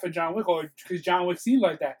feel bad for John Wick or because John Wick seemed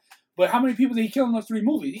like that. But how many people did he kill in those 3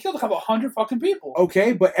 movies? He killed a couple 100 fucking people.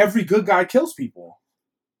 Okay, but every good guy kills people.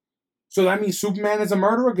 So that means Superman is a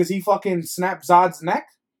murderer because he fucking snapped Zod's neck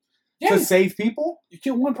to save people? You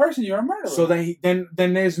kill one person, you're a murderer. So then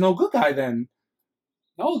there's no good guy then.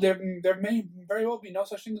 No, there may very well be no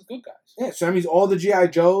such thing as good guys. Yeah, so that means all the G.I.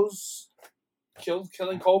 Joes...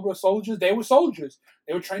 Killing Cobra soldiers, they were soldiers.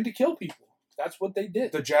 They were trained to kill people. That's what they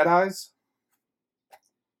did. The Jedis?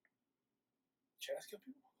 Jedis kill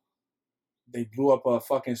people? They blew up a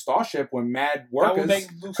fucking starship with mad workers.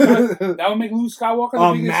 That would make Luke Skywalker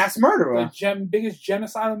the biggest, mass murderer. The biggest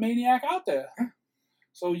genocidal maniac out there.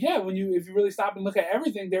 So yeah, if you really stop and look at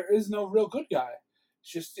everything, there is no real good guy.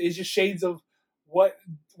 It's just shades of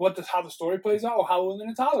how the story plays out or how we're going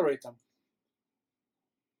to tolerate them.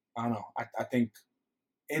 I don't know. I think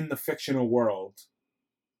in the fictional world,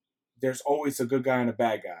 there's always a good guy and a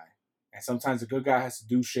bad guy. And sometimes the good guy has to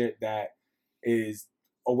do shit that is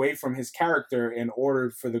away from his character in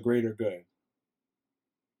order for the greater good.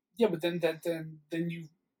 Yeah, but then you...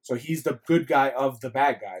 So he's the good guy of the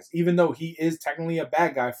bad guys. Even though he is technically a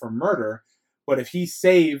bad guy for murder, but if he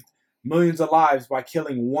saved millions of lives by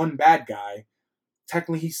killing one bad guy,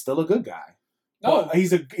 technically he's still a good guy. No, well,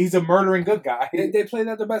 he's a murdering good guy. They played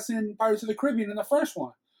that the best in Pirates of the Caribbean in the first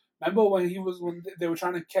one. Remember when they were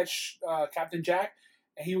trying to catch Captain Jack,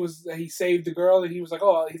 and he saved the girl, and he was like,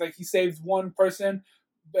 he saved one person,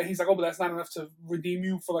 but he's like, but that's not enough to redeem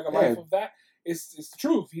you for like a life of that. It's the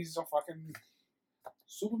truth. He's a fucking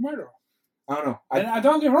super murderer. I don't know. And I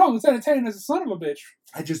don't get me wrong. It's entertaining as a son of a bitch.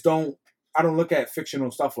 I just don't. I don't look at fictional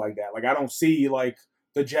stuff like that. Like I don't see like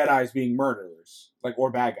the Jedis being murderers, like or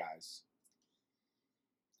bad guys.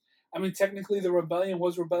 I mean, technically, the rebellion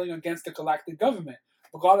was rebelling against the galactic government,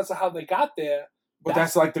 regardless of how they got there. But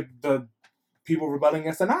that's like the people rebelling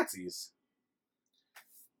against the Nazis.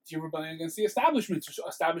 You're rebelling against the establishment to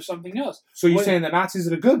establish something else. So you're saying the Nazis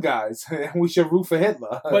are the good guys, and we should root for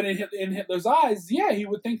Hitler? But in Hitler's eyes, yeah, he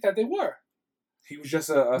would think that they were. He was just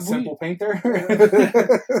a simple painter.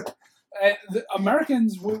 The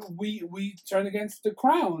Americans, we turned against the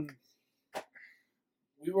crown.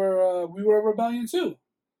 We were a rebellion too.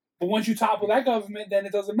 But once you topple that government, then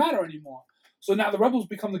it doesn't matter anymore. So now the rebels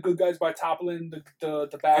become the good guys by toppling the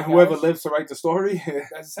bad guys. And whoever lives to write the story.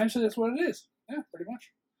 That's what it is. Yeah, pretty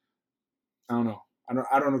much. I don't know.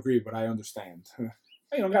 I don't agree, but I understand. You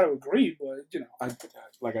don't got to agree, but you know.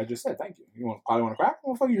 Like I just said, thank you. You probably want to crack?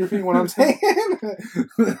 Well, fuck you repeating what I'm saying.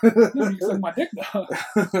 No, you suck my dick though.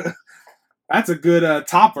 That's a good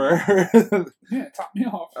topper. Yeah, top me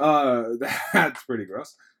off. That's pretty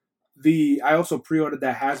gross. I also pre-ordered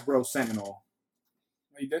that Hasbro Sentinel.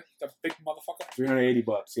 You did? The big motherfucker? $380,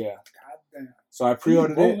 yeah. God damn. So I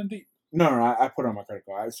pre-ordered it. No, I put it on my credit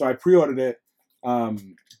card. So I pre-ordered it.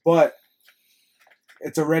 But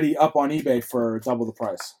it's already up on eBay for double the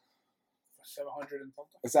price. 700 and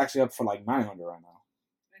something. It's actually up for like 900 right now,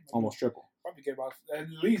 almost triple. Probably get about at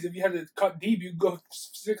least if you had to cut deep, you go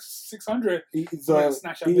 600. As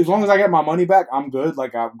long as I get my money back, I'm good.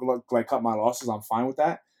 Like I cut my losses, I'm fine with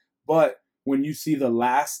that. But when you see the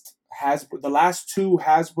last two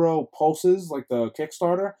Hasbro Pulses, like the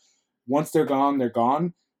Kickstarter, once they're gone, they're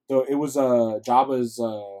gone. So it was Jabba's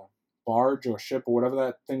barge or ship or whatever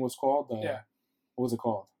that thing was called. Yeah. What was it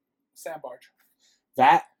called? Sand barge.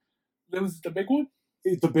 That. It was the big one?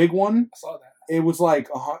 The big one. I saw that. It was like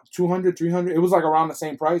 200, 300. It was like around the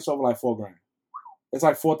same price, over like $4,000. It's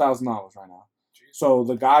like $4,000 right now. Jeez. So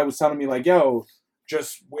the guy was telling me like, yo,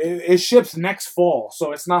 it ships next fall.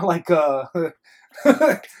 So it's not like you're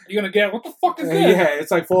gonna get what the fuck is that? Yeah,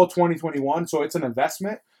 it's like fall 2021. So it's an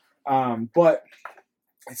investment. But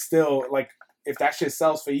it's still like if that shit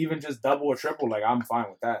sells for even just double or triple, like I'm fine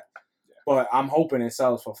with that. Yeah. But I'm hoping it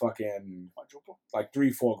sells for fucking like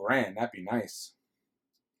 $3-4 grand. That'd be nice.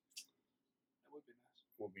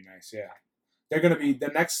 Would be nice, yeah. They're gonna be the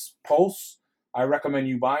next Pulse. I recommend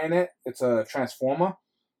you buying it. It's a Transformer.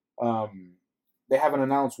 They haven't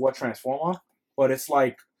announced what Transformer, but it's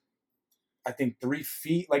like I think 3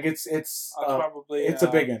 feet. Like it's probably it's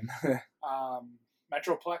a big one.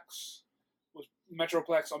 Metroplex,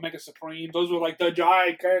 Omega Supreme. Those were like the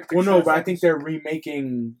giant characters. Well, no, but I think they're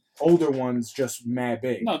remaking older ones just mad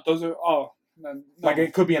big. No, those are no. Like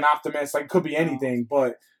it could be an Optimus, like it could be anything,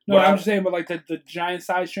 but. No, I'm just saying, but like the giant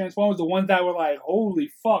size Transformers, the ones that were like, holy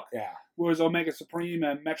fuck. Yeah. Whereas Omega Supreme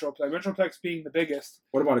and Metroplex. Metroplex being the biggest.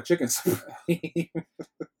 What about a Chicken Supreme?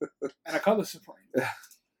 And a Color Supreme.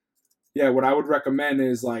 Yeah, what I would recommend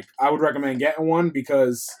is like, I would recommend getting one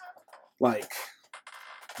because like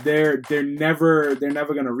they're never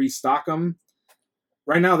gonna restock them.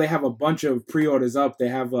 Right now they have a bunch of pre-orders up. They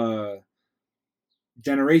have a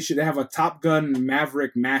Generation, they have a Top Gun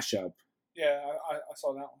Maverick mashup. Yeah, I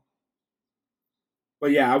saw that one.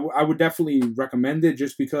 But yeah, I would definitely recommend it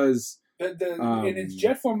just because... in its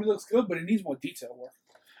jet form, it looks good, but it needs more detail work.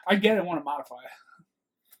 I get it, want to modify it.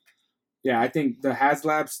 Yeah, I think the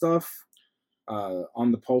HasLab stuff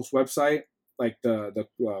on the Pulse website, like the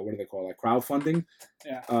what do they call it? Like crowdfunding?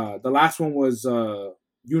 Yeah. The last one was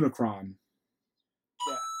Unicron.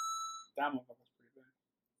 Yeah, that one was pretty good.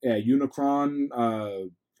 Yeah, Unicron,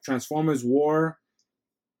 Transformers War...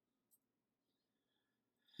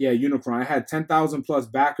 Yeah, Unicron. I had 10,000 plus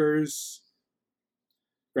backers.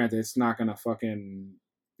 Granted, it's not gonna fucking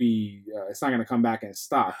be. It's not gonna come back in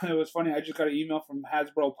stock. It was funny. I just got an email from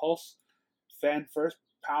Hasbro Pulse. Fan first,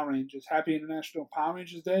 Power Rangers. Happy International Power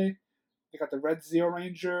Rangers Day. They got the Red Zeo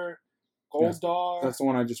Ranger, Gold Dog. That's the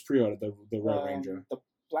one I just pre-ordered. The Red Ranger, the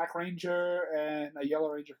Black Ranger, and a Yellow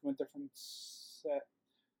Ranger from a different set.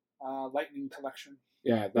 Lightning Collection.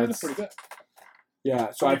 Yeah, that's pretty good.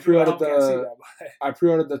 Yeah, so I pre-ordered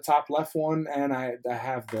the top left one, and I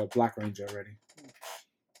have the Black Ranger already.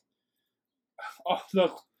 Oh,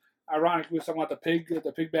 look. Ironic, we were talking about the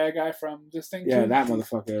pig bad guy from this thing. Yeah, that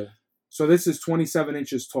motherfucker. So this is 27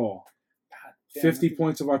 inches tall. God damn, 50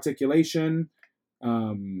 points of articulation.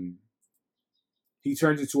 He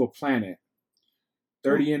turns into a planet.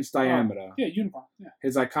 30-inch diameter. Yeah, Unicron. Yeah.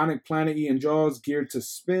 His iconic planet-eating jaws geared to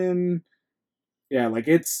spin. Yeah, like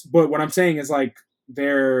it's... But what I'm saying is like,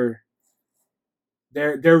 they're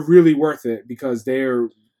really worth it because they're,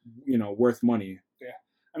 worth money. Yeah.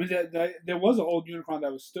 I mean, there was an old Unicron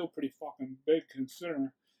that was still pretty fucking big considering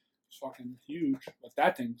it's fucking huge. But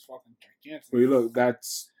that thing's fucking gigantic. Well, look,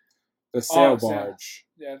 that's the sail barge.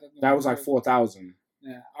 Yeah. That was like 4,000.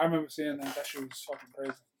 Yeah, I remember seeing that. That shit was fucking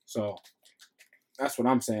crazy. So, that's what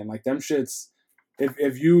I'm saying. Like, them shits,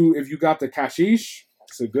 if you got the cashish,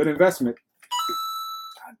 it's a good investment.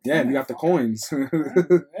 Yeah, you got the coins. Yeah,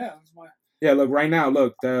 that's my... Yeah, look right now.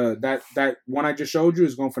 Look, that one I just showed you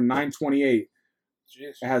is going for $928.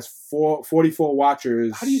 Jeez. It has 44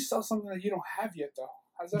 watchers. How do you sell something that you don't have yet, though?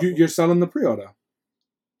 How's that You're selling the pre-order.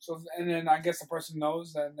 So, and then I guess the person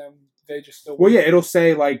knows, and then they just still. Well, yeah, it'll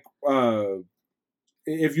say like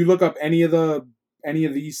if you look up any of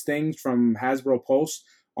these things from Hasbro Pulse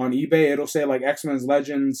on eBay, it'll say like X-Men's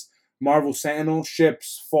Legends. Marvel Sentinel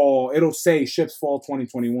ships fall. It'll say ships fall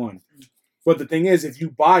 2021. But the thing is, if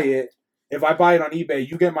I buy it on eBay,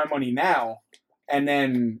 you get my money now, and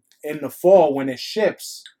then in the fall when it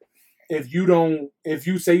ships, if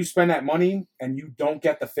you say you spend that money and you don't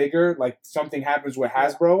get the figure, like something happens with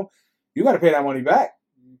Hasbro, you got to pay that money back.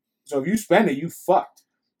 So if you spend it, you fucked.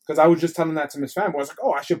 Because I was just telling that to Miss Fanboy. I was like,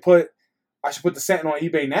 oh, I should put the Sentinel on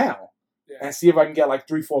eBay now and see if I can get like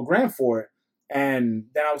 $3-4 grand for it. And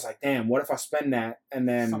then I was like, damn, what if I spend that and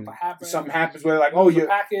then something happens where like,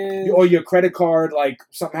 your credit card, like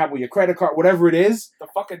something happened with your credit card, whatever it is. The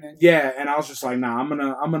fucking thing. Yeah, and I was just like, nah, I'm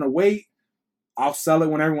gonna wait. I'll sell it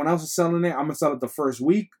when everyone else is selling it. I'm gonna sell it the first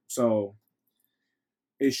week, so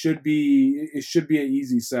it should be an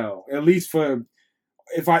easy sell. At least for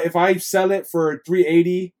if I sell it for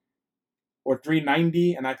 $380 or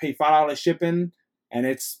 $390 and I pay $5 shipping. And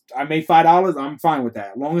I made $5, I'm fine with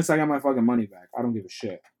that. As long as I got my fucking money back. I don't give a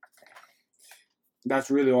shit. That's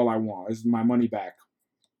really all I want, is my money back.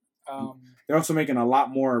 They're also making a lot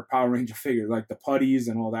more Power Ranger figures, like the putties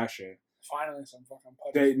and all that shit. Finally, some fucking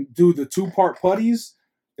putties. They do the 2-part putties.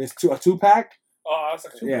 There's a 2-pack. Oh, that's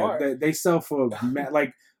like 2-part. Yeah, they sell for,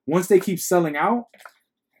 like, once they keep selling out,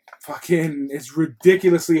 fucking, it's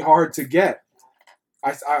ridiculously hard to get.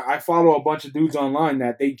 I follow a bunch of dudes online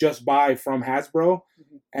that they just buy from Hasbro,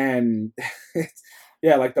 and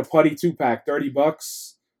yeah, like the putty 2-pack,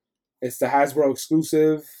 $30. It's the Hasbro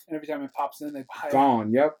exclusive. And every time it pops in, they buy it.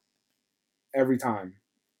 Gone. Yep. Every time.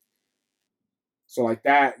 So like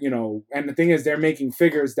that, and the thing is, they're making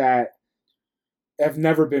figures that have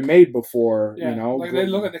never been made before. Yeah, like they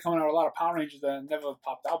look like they're coming out with a lot of Power Rangers that never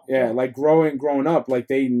popped out before. Yeah, like growing up, like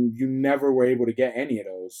you never were able to get any of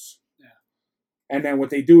those. And then what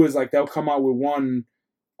they do is like they'll come out with one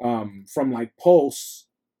from like Pulse.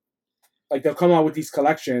 Like they'll come out with these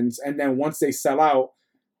collections, and then once they sell out,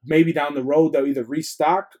 maybe down the road they'll either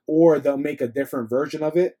restock or they'll make a different version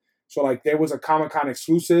of it. So like there was a Comic-Con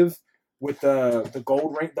exclusive with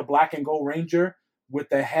the black and gold Ranger with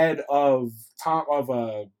the head of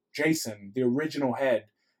Jason, the original head.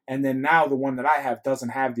 And then now the one that I have doesn't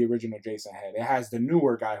have the original Jason head. It has the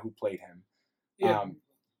newer guy who played him. Yeah.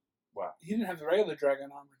 What? He didn't have the regular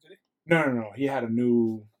dragon armor, did he? No. He had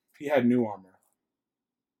new armor.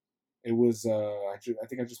 It was I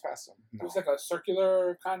think I just passed him. No. It was like a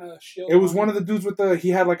circular kind of shield. It was one of the dudes he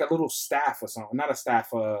had like a little staff or something. Not a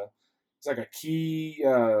staff, it's like a key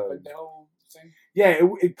like the whole thing. Yeah,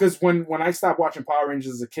 because when I stopped watching Power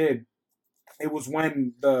Rangers as a kid, it was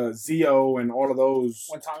when the Zeo and all of those,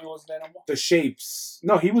 when Tommy wasn't there no more? The shapes.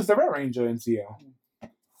 No, he was the Red Ranger in Zeo. The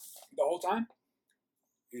whole time?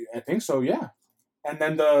 I think so, yeah. And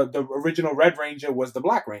then the original Red Ranger was the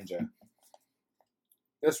Black Ranger.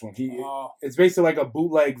 This one, it's basically like a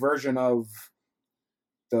bootleg version of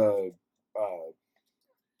the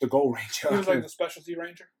Gold Ranger. He was like the specialty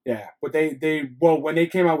Ranger. Yeah, but when they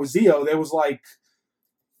came out with Zeo, there was like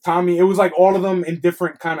Tommy. It was like all of them in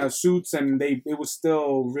different kind of suits, and it was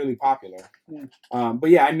still really popular.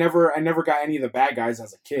 But yeah, I never got any of the bad guys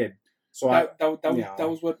as a kid. So that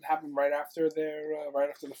was what happened right after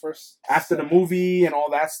the first after the movie and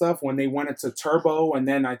all that stuff, when they went into Turbo and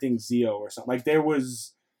then I think Zeo or something. Like there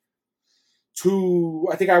was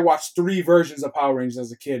I think I watched 3 versions of Power Rangers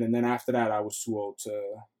as a kid, and then after that I was too old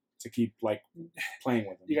to keep like playing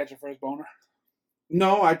with them. You got your first boner?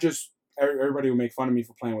 No, everybody would make fun of me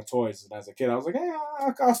for playing with toys, and as a kid I was like, yeah,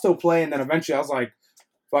 I'll still play, and then eventually I was like,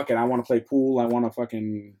 fuck it, I want to play pool, I want to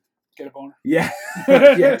fucking get a boner. Yeah.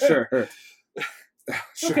 Yeah, sure.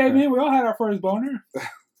 Okay, man, we all had our first boner.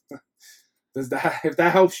 If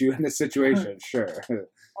that helps you in this situation, sure. I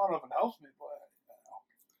don't know if it helps me, but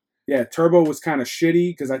yeah, Turbo was kind of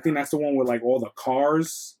shitty because I think that's the one with like all the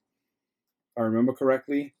cars. If I remember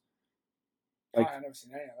correctly. Like, I've never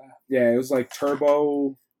seen any of that. Yeah, it was like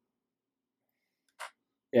Turbo.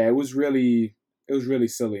 Yeah, it was really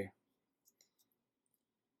silly.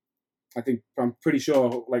 I'm pretty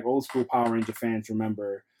sure like old school Power Ranger fans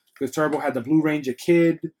remember, because Turbo had the Blue Ranger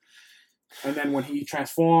kid, and then when he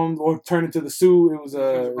transformed or turned into the suit, it was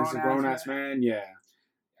a grown ass man. Yeah.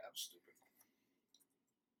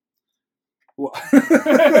 What?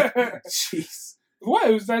 Jeez.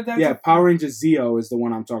 What was that? Yeah, Power Rangers Zeo is the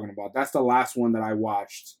one I'm talking about. That's the last one that I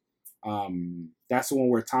watched. That's the one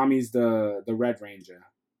where Tommy's the Red Ranger,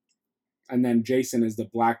 and then Jason is the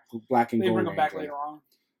black and gold Ranger. They bring him back later on.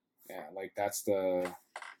 Yeah, like that's the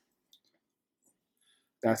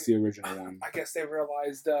original one. I guess they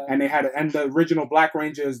realized. And the original Black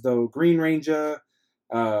Ranger is the Green Ranger,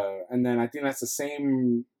 and then I think that's the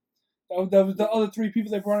same. That was the other 3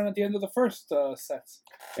 people they brought in at the end of the first sets.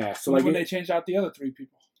 Yeah, so like when they changed out the other 3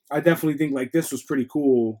 people. I definitely think like this was pretty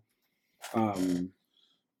cool, because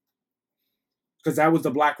that was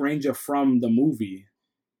the Black Ranger from the movie,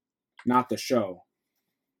 not the show.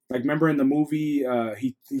 Like remember in the movie,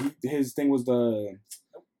 his thing was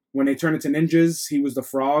when they turned into ninjas, he was the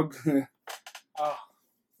frog.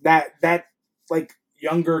 That like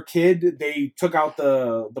younger kid, they took out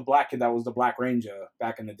the black kid that was the Black Ranger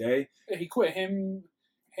back in the day. Yeah, he quit him.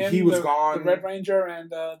 Him, he was the gone. Red Ranger and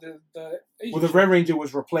the Asian Well, the chick. Red Ranger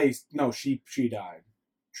was replaced. No, she died.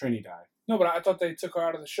 Trini died. No, but I thought they took her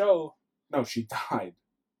out of the show. No, she died.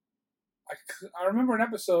 I remember an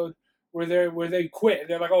episode where they quit.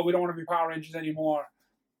 They're like, oh, we don't want to be Power Rangers anymore.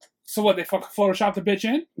 So what? They fucking photoshopped the bitch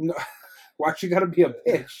in No, why she gotta be a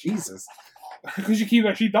bitch? Jesus. because you keep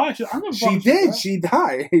her. She died. I'm She did. She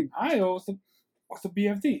died. I know what's the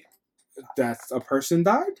BFD. That's a person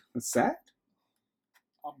died. That's sad.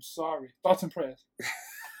 I'm sorry. Thoughts and prayers.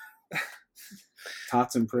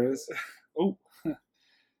 Tots and prayers. Oh.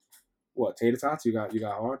 What, tater tots? You got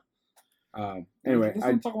hard. Anyway,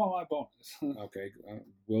 let's talk about my bonus. Okay,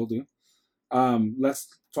 will do. Let's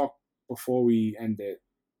talk before we end it.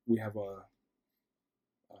 We have a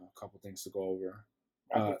couple things to go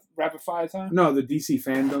over. Rapid fire time. No, the DC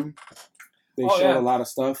fandom. They showed yeah. a lot of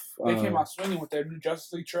stuff. They came out swinging with their new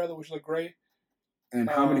Justice League trailer, which looked great. And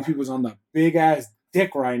how many people's on the big ass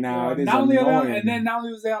dick right now? It is not only annoying. that, and then not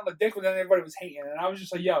only was they on the dick, but then everybody was hating, and I was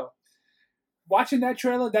just like, "Yo, watching that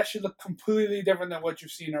trailer, that should look completely different than what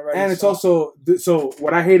you've seen already." And it's also so.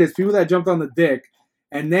 What I hate is people that jumped on the dick,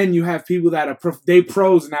 and then you have people that are they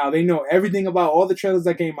pros now. They know everything about all the trailers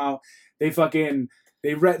that came out.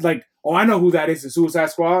 They read like, oh, I know who that is in Suicide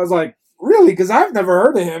Squad. I was like, really? Because I've never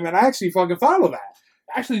heard of him, and I actually fucking follow that.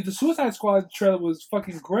 Actually, the Suicide Squad trailer was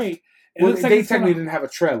fucking great. It Well, looks like they it's technically gonna- didn't have a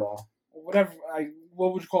trailer. whatever.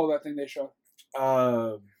 What would you call that thing they showed?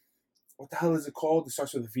 What the hell is it called? It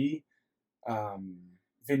starts with a V.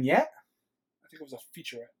 Vignette? I think it was a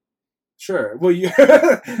featurette. Sure. Well, you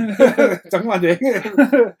talking about dick.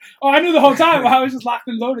 Oh, I knew the whole time. I was just locked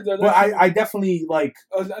and loaded there. Well, I definitely like.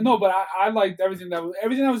 No, but I liked everything that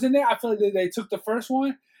was in there. I feel like they took the first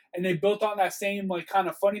one and they built on that same like kind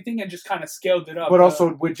of funny thing and just kind of scaled it up. But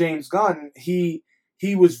also with James Gunn, he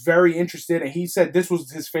was very interested, and he said this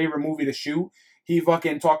was his favorite movie to shoot. He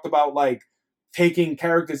fucking talked about like taking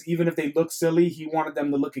characters, even if they look silly, he wanted them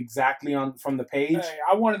to look exactly from the page. Hey,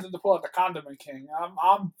 I wanted them to pull out the Condiment King.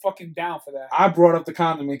 I'm fucking down for that. I brought up the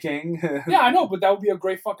Condiment King. Yeah, I know, but that would be a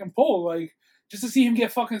great fucking pull. Like, just to see him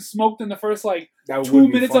get fucking smoked in the first, like, That 2 would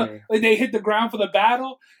be minutes. funny. Like, they hit the ground for the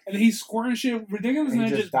battle, and then he's squirting shit ridiculous, and He then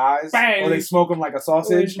just just dies, bang. or they smoke him like a they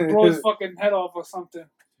sausage. just blow his fucking head off or something.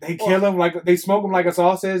 They kill him like they smoke him like a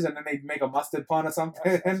sausage, and then they make a mustard pun or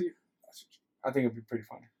something. I think it'd be pretty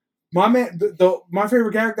funny. My man, my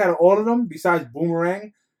favorite character out of all of them, besides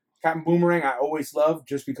Boomerang, Captain Boomerang, I always loved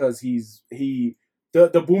just because the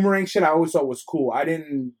Boomerang shit I always thought was cool. I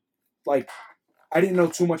didn't know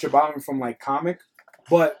too much about him from like comic,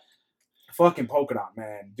 but fucking Polka Dot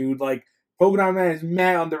Man, dude, like Polka Dot Man is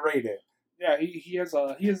mad underrated. Yeah, he has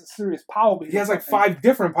a serious power. But He has like fucking- 5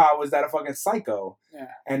 different powers that are fucking psycho, Yeah,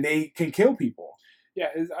 and they can kill people. yeah.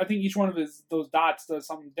 I think each one of those dots does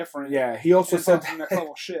something different. Yeah, he also It's said awesome, that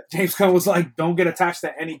level shit, James Gunn was like, don't get attached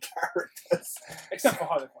to any characters. except for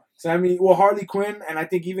Harley Quinn. So I mean, well, Harley Quinn, and I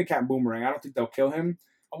think even Captain Boomerang. I don't think they'll kill him.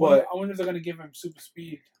 I wonder if they're gonna give him super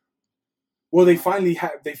speed. Well, they finally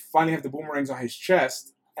have the boomerangs on his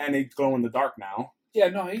chest, and they glow in the dark now. Yeah,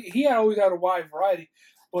 no, he had always had a wide variety,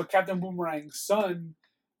 but Captain Boomerang's son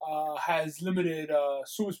has limited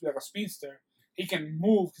super speed, like a speedster. He can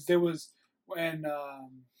move because there was when a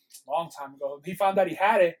long time ago he found out he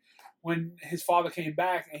had it when his father came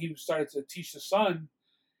back and he started to teach the son,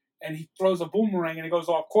 and he throws a boomerang and it goes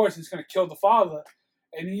off course and he's gonna kill the father,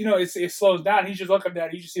 and it slows down. He's just looking at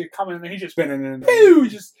it, you just see it coming, and then he just Spinning in. pew,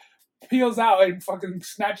 just peels out and fucking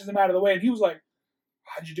snatches him out of the way, and he was like,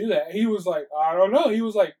 how'd you do that? He was like, I don't know. He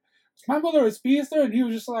was like, is my mother a speedster? And he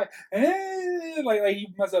was just like, like he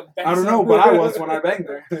must have banged I don't know, some- but I was when I banged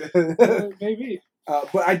her. Maybe.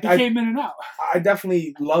 But He I came in and out. I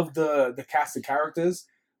definitely love the cast of characters.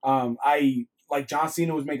 I like John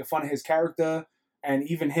Cena was making fun of his character, and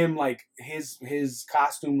even him, like his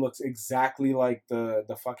costume looks exactly like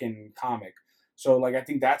the fucking comic. So like I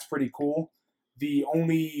think that's pretty cool. The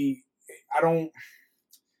only I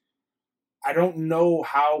don't know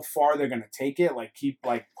how far they're gonna take it. Like keep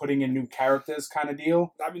like putting in new characters, kind of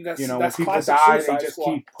deal. I mean, that's When people classic die, they Suicide just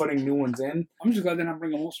Squad. keep putting new ones in. I'm just glad they're not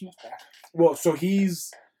bringing Will Smith back. Well, so he's,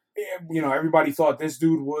 everybody thought this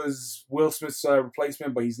dude was Will Smith's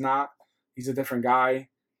replacement, but he's not. He's a different guy,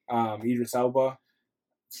 Idris Elba.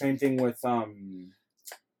 Same thing with,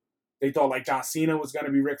 they thought like John Cena was going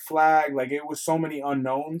to be Rick Flag. Like it was so many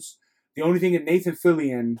unknowns. The only thing that Nathan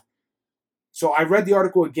Fillion, so I read the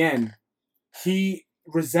article again. He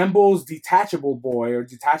resembles Detachable Boy or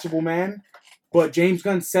Detachable Man, but James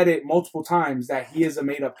Gunn said it multiple times that he is a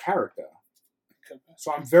made-up character.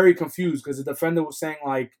 So I'm very confused because the Defender was saying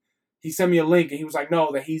like he sent me a link and he was like,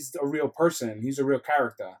 no, that he's a real person. He's a real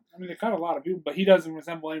character. I mean, they cut a lot of people, but he doesn't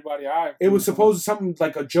resemble anybody It was supposed to something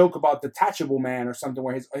like a joke about Detachable Man or something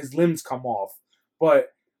where his limbs come off. But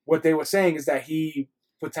what they were saying is that he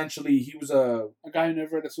was a guy who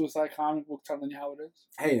never read a Suicide comic book telling you how it is.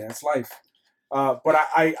 Hey, that's life. But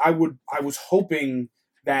I was hoping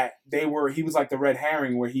that he was like the red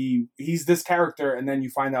herring where he's this character and then you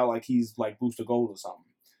find out like he's like Booster Gold or something.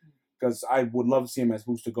 Because I would love to see him as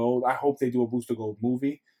Booster Gold. I hope they do a Booster Gold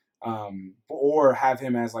movie, or have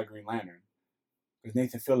him as like Green Lantern. Because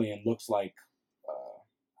Nathan Fillion looks like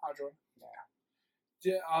Hal Jordan.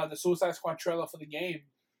 Yeah. The Suicide Squad trailer for the game,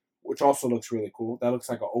 which also looks really cool. That looks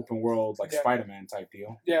like an open world, like Spider-Man type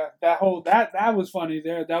deal. Yeah, that was funny.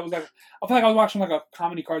 There, that was like I feel like I was watching like a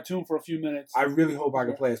comedy cartoon for a few minutes. I really hope I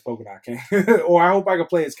could play as Polka Dot King, or I hope I could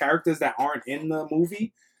play as characters that aren't in the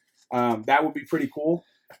movie. That would be pretty cool.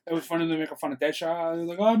 It was funny to make fun of Deadshot. He was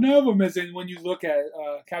like, "I'll never miss." And when you look at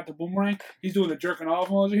Captain Boomerang, he's doing the jerking off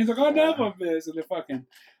motion. He's like, "I'll never miss," and they're fucking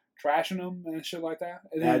trashing him and shit like that.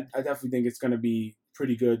 And then, I definitely think it's gonna be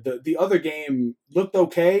pretty good. The other game looked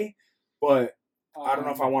okay, but I don't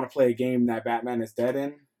know if I want to play a game that Batman is dead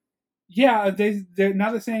in. Yeah,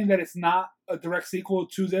 they're saying that it's not a direct sequel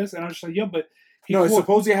to this, and I'm just like, yeah, but it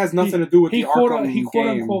supposedly has nothing to do with the Arkham game. He quote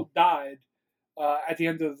unquote died at the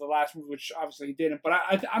end of the last movie, which obviously he didn't. But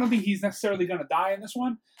I don't think he's necessarily going to die in this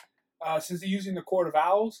one, since they're using the Court of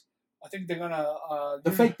Owls. I think they're gonna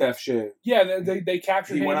the fake death shit. Yeah, they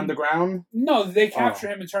captured him. He went underground. No, they captured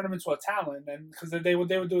him and turned him into a Talon, and because they would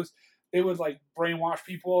do is they would like brainwash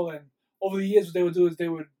people, and over the years what they would do is they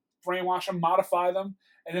would brainwash them, modify them,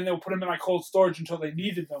 and then they would put them in like cold storage until they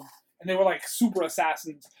needed them, and they were like super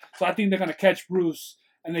assassins. So I think they're gonna catch Bruce,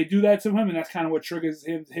 and they do that to him, and that's kind of what triggers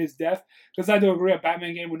his death. Because I do agree, a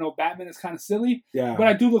Batman game with no Batman is kind of silly. Yeah. But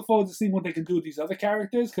I do look forward to seeing what they can do with these other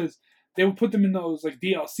characters, because they would put them in those like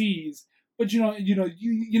DLCs, but you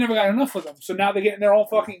never got enough of them. So now they're getting their own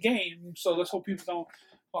fucking game. So let's hope people don't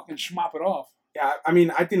fucking schmop it off. Yeah, I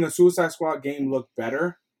mean, I think the Suicide Squad game looked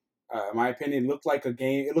better. In my opinion, it looked like a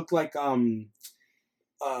game. It looked like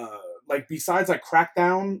besides like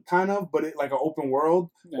Crackdown kind of, but it like an open world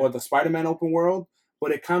or the Spider-Man open world,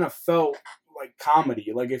 but it kind of felt like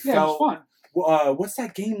comedy. Like it felt it was fun. What's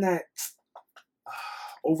that game that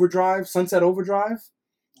Overdrive, Sunset Overdrive?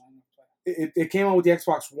 It came out with the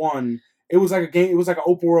Xbox One. It was like a game. It was like an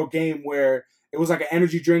open world game where it was like an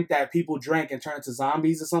energy drink that people drank and turned into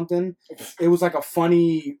zombies or something. It was like a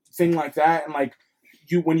funny thing like that, and like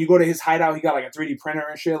when you go to his hideout, he got like a 3D printer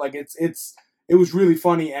and shit. Like it was really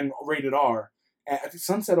funny and rated R. And I think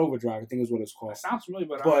Sunset Overdrive, I think is what it's called. That sounds familiar,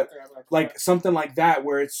 but like something like that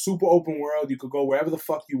where it's super open world. You could go wherever the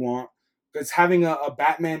fuck you want. Because having a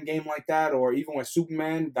Batman game like that, or even with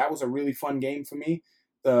Superman, that was a really fun game for me.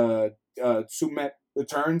 The Superman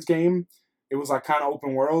Returns game, it was like kind of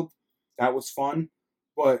open world. That was fun.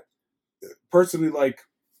 But personally, like,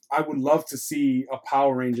 I would love to see a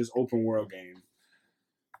Power Rangers open world game.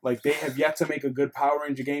 Like, they have yet to make a good Power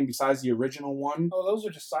Ranger game besides the original one. Oh, those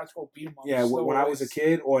are just side-scroll beat-em-ups. Yeah, when I was a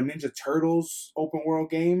kid, or a Ninja Turtles open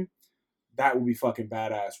world game, that would be fucking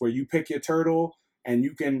badass. Where you pick your turtle, and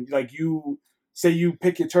you can, like, you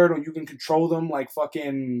pick your turtle, you can control them, like,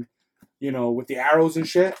 fucking, with the arrows and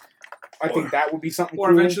shit. I think that would be something cool.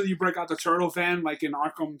 Or eventually you break out the turtle van, like in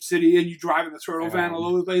Arkham City, and you drive in the turtle van all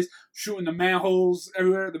over the place, shooting the manholes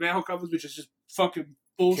everywhere, the manhole covers, which is just fucking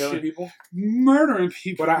bullshit. Killing people? Murdering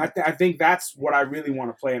people. But I think that's what I really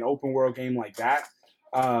want to play, an open world game like that.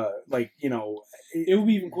 It would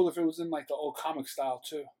be even cool if it was in like the old comic style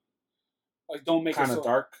too. Like, don't make it kind of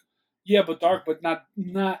dark. Yeah, but dark, but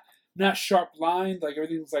not sharp lines. Like,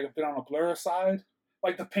 everything's like a bit on a blur side.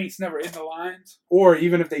 Like, the paint's never in the lines. Or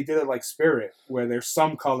even if they did it like Spirit, where there's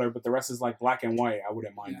some color, but the rest is like black and white, I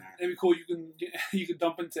wouldn't mind that. It'd be cool. You can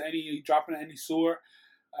drop into any sewer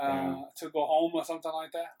to go home or something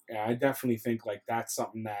like that. Yeah, I definitely think like that's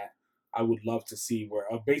something that I would love to see, where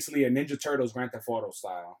basically a Ninja Turtles Grand Theft Auto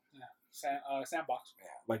style. Yeah, sandbox. Yeah,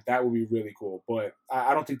 like that would be really cool. But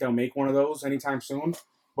I don't think they'll make one of those anytime soon.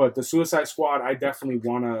 But the Suicide Squad, I definitely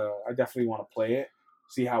wanna play it.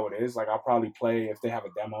 See how it is. Like, I'll probably play if they have a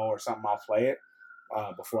demo or something. I'll play it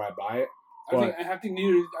before I buy it. But I think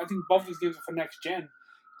both of these games are for next gen.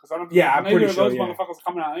 Because I don't think I'm pretty sure those motherfuckers are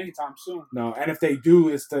coming out anytime soon. No, and if they do,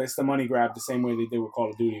 it's the money grab, the same way they did with Call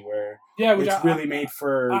of Duty, where it's really made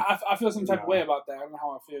for. I feel some type of way about that. I don't know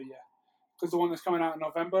how I feel yet. Because the one that's coming out in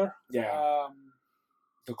November. Yeah.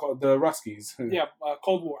 The Ruskies. Yeah,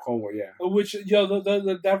 Cold War. Cold War, yeah. Which,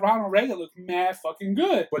 that Ronald Reagan looked mad fucking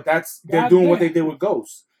good. But they're doing what they did with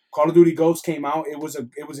Ghost. Call of Duty Ghosts came out. It was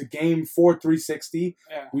a game for 360.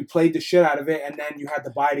 Yeah. We played the shit out of it, and then you had to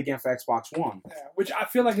buy it again for Xbox One. Yeah, which I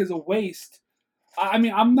feel like is a waste. I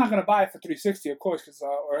mean, I'm not gonna buy it for 360, of course,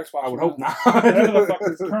 or Xbox. I would One. hope not. Whatever the fuck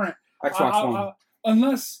is current. Xbox One.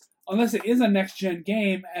 Unless it is a next gen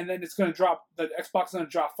game, and then it's gonna drop. The Xbox is gonna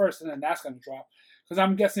drop first, and then that's gonna drop. Because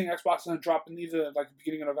I'm guessing Xbox is gonna drop in either like the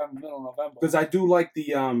beginning of November, middle of November. Because I do like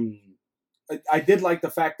the I did like the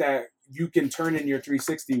fact that you can turn in your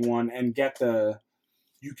 360 one and get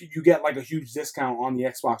you get like a huge discount on the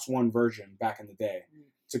Xbox One version back in the day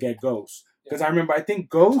to get Ghosts. Because I remember, I think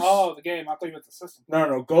Ghosts. Oh, the game. I thought you meant the system.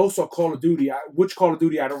 No, Ghosts or Call of Duty. Which Call of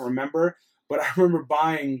Duty I don't remember, but I remember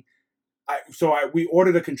buying. We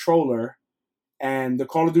ordered a controller, and the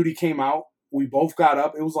Call of Duty came out. We both got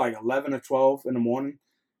up. It was like 11 or 12 in the morning.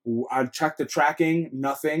 I checked the tracking,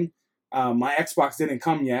 nothing. My Xbox didn't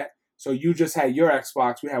come yet, so you just had your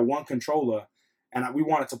Xbox. We had one controller, and we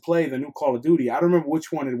wanted to play the new Call of Duty. I don't remember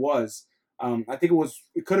which one it was. I think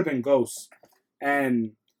it could have been Ghosts.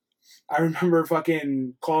 And I remember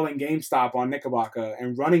fucking calling GameStop on Knickerbocker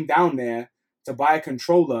and running down there to buy a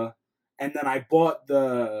controller, and then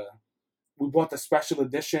we bought the special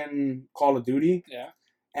edition Call of Duty. Yeah.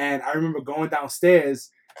 And I remember going downstairs,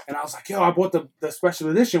 and I was like, yo, I bought the special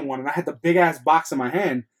edition one, and I had the big ass box in my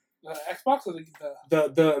hand. The Xbox or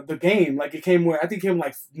the game, like it came with, I think it came with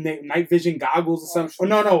like night vision goggles or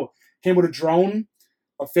something. Oh, no, it came with a drone,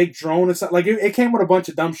 a fake drone or something. Like it came with a bunch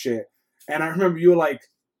of dumb shit. And I remember you were like,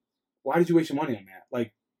 why did you waste your money on that?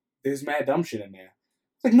 Like, there's mad dumb shit in there.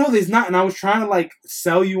 It's like, no, there's not. And I was trying to like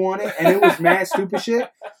sell you on it, and it was mad stupid shit.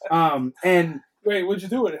 And wait, what'd you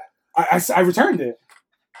do with it? I returned it.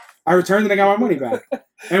 I returned it and I got my money back.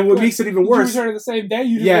 And what makes it even worse... Did you return it the same day?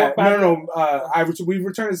 You just yeah, no. We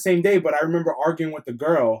returned it the same day, but I remember arguing with the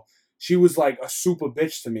girl. She was like a super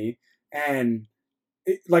bitch to me. And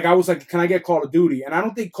I was like, can I get Call of Duty? And I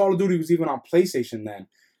don't think Call of Duty was even on PlayStation then.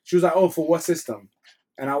 She was like, oh, for what system?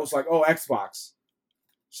 And I was like, oh, Xbox.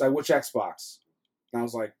 She's like, which Xbox? And I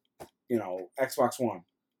was like, Xbox One.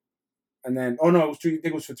 And then, oh no, I think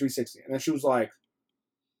it was for 360. And then she was like,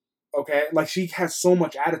 okay, like she has so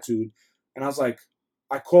much attitude, and I was like,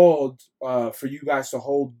 I called for you guys to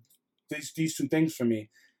hold these two things for me.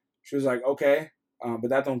 She was like, okay, but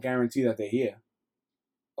that don't guarantee that they're here.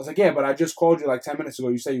 I was like, yeah, but I just called you like 10 minutes ago.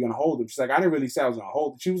 You said you're gonna hold them. She's like, I didn't really say I was gonna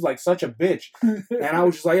hold them. She was like such a bitch, and I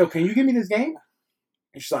was just like, yo, can you give me this game?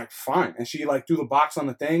 And she's like, fine. And she like threw the box on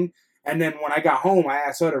the thing. And then when I got home, I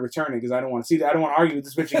asked her to return it because I don't want to see that. I don't want to argue with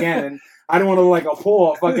this bitch again, and I don't want to look like a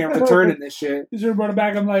fool fucking returning this shit. You should have brought it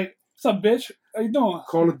back. I'm like, what's up, bitch? How you doing?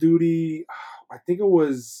 Call of Duty, I think it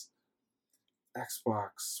was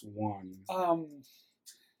Xbox One. I'd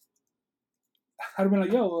have been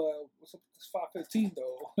like, yo, what's up with this 515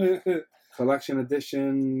 though? Collection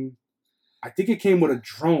edition. I think it came with a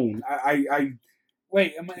drone. I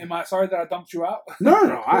Wait, am I sorry that I dumped you out?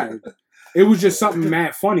 No. It was just something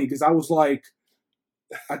mad funny because I was like,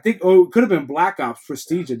 I think it could have been Black Ops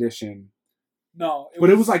Prestige Edition. No, it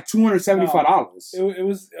was like $275. It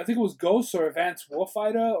was. I think it was Ghost or Advanced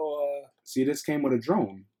Warfighter or. See, this came with a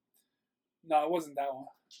drone. No, it wasn't that one.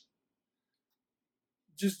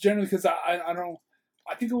 Just generally because I don't.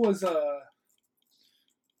 I think it was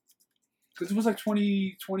because it was like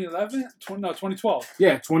 2011? 2012.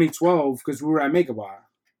 Yeah, 2012 because we were at MakerBot.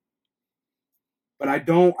 But I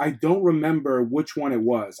don't remember which one it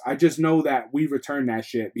was. I just know that we returned that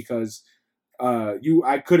shit because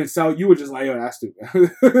I couldn't sell. You were just like, yo, that's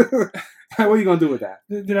stupid. What are you gonna do with that?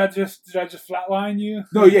 Did I just flatline you?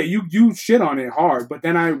 No, yeah, you shit on it hard. But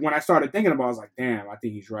then when I started thinking about it, I was like, damn, I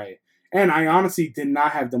think he's right. And I honestly did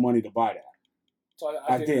not have the money to buy that. So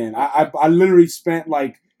I didn't. I literally spent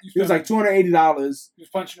like it was like $280. You was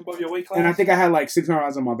punching above your weight class. And I think I had like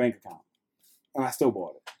 $600 on my bank account, and I still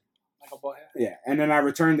bought it. Like a butthead. Yeah, and then I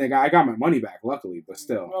returned it. I got my money back, luckily, but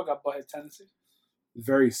still. We all got butthead tendencies.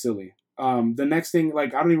 Very silly. The next thing,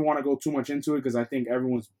 like, I don't even want to go too much into it because I think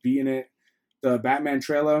everyone's beating it. The Batman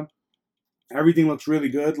trailer, everything looks really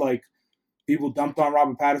good. Like, people dumped on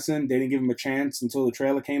Robert Pattinson. They didn't give him a chance until the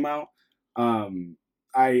trailer came out.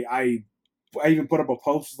 I even put up a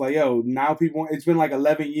post like, yo, now people, it's been like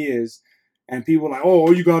 11 years, and people are like, oh,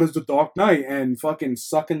 all you got is the Dark Knight, and fucking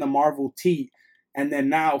sucking the Marvel teat. And then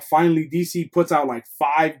now, finally, DC puts out like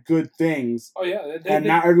 5 good things. Oh yeah,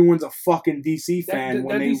 now everyone's a fucking DC fan.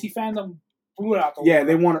 That DC fandom blew it out the yeah,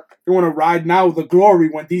 water. they want to ride now the glory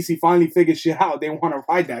when DC finally figures shit out. They want to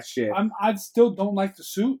ride that shit. I still don't like the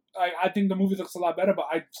suit. I think the movie looks a lot better, but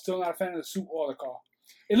I'm still not a fan of the suit or the car.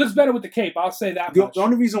 It looks better with the cape. I'll say that much. The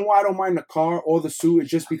only reason why I don't mind the car or the suit is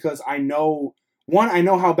just because I know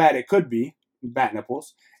how bad it could be, bat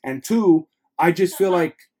nipples, And two, I just feel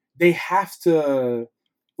like they have to,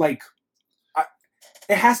 like,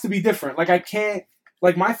 it has to be different. Like I can't,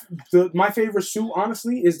 like my favorite suit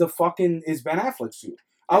honestly is Ben Affleck's suit.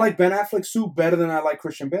 I like Ben Affleck's suit better than I like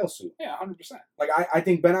Christian Bale's suit. Yeah, 100%. Like I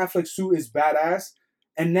think Ben Affleck's suit is badass.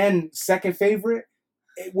 And then second favorite,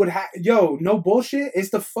 it would have no bullshit. It's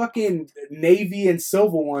the fucking navy and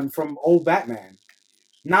silver one from old Batman.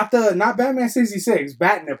 Not Batman 66,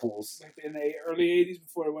 Bat Nipples. Like in the early 80s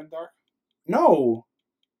before it went dark? No.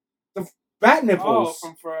 The Bat Nipples.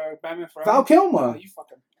 Oh, from Batman Forever? Val Kilmer. Oh, you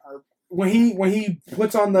fucking herb. When he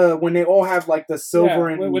puts on when they all have like the silver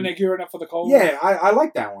and when they're gearing up for the cold. Yeah, I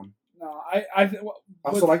like that one. No, I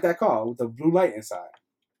also like that car with the blue light inside.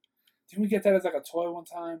 Didn't we get that as like a toy one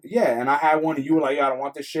time? Yeah, and I had one and you were like, I don't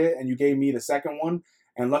want this shit, and you gave me the second one,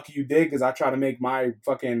 and lucky you did because I tried to make mine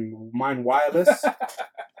wireless,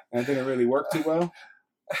 and it didn't really work too well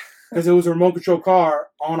because it was a remote control car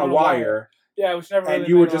on a wire. Yeah, it was never. And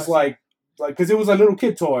you were just like, because it was a little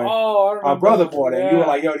kid toy. Oh, I don't know. Our brother bought it. And you were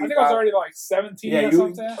like, yo, I think I was already like 17 or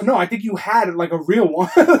something. No, I think you had like a real one,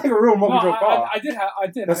 like a real remote control car. I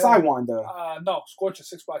did. The Sidewinder. No, Scorcher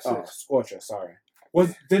 6x6. Oh, Scorcher. Sorry.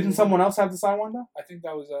 Didn't someone else have the Sidewinder? I think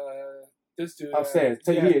that was this dude upstairs.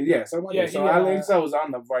 So I was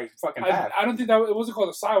on the right fucking path. I don't think it wasn't called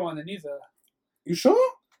a Sidewinder neither. You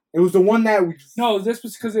sure? It was the one that. No, this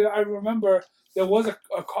was because I remember there was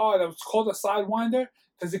a car that was called a Sidewinder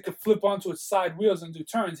because it could flip onto its side wheels and do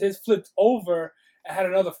turns. His flipped over and had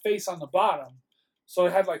another face on the bottom, so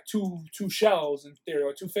it had like two shells in theory,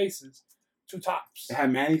 or two faces, two tops. It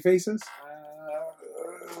had many faces.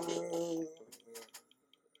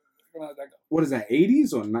 What is that?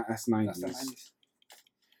 80s or that's 90s? That's the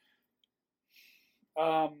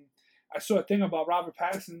 90s. I saw a thing about Robert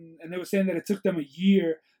Pattinson, and they were saying that it took them a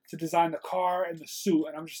year to design the car and the suit,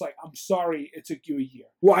 and I'm just like, I'm sorry, it took you a year.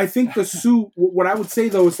 Well, I think the suit. What I would say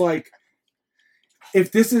though is like,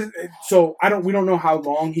 if this is so, we don't know how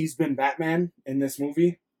long he's been Batman in this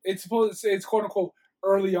movie. It's quote unquote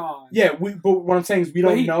early on. Yeah, but what I'm saying is we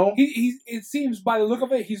don't know. It seems by the look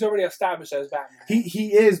of it, he's already established as Batman.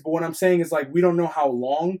 He is, but what I'm saying is like we don't know how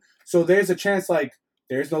long. So there's a chance like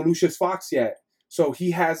there's no Lucius Fox yet. So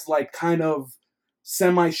he has like kind of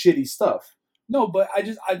semi-shitty stuff. No, but I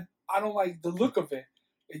don't like the look of it.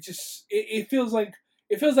 It feels like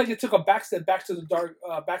it took a backstep back to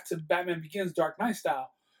the back to Batman Begins Dark Knight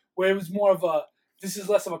style, where it was more of this is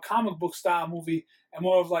less of a comic book style movie and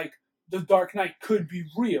more of like the Dark Knight could be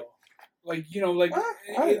real. Like,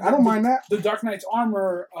 I don't mind that. The Dark Knight's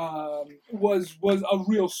armor was a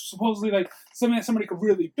real, supposedly like something that somebody could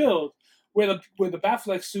really build. Where the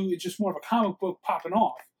Batfleck suit is just more of a comic book popping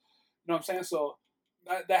off. You know what I'm saying? So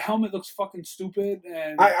that helmet looks fucking stupid.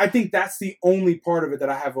 And I think that's the only part of it that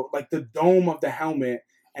I have. Like the dome of the helmet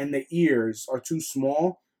and the ears are too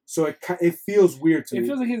small, so it feels weird to me. It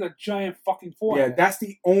feels like he has a giant fucking forehead. Yeah, that's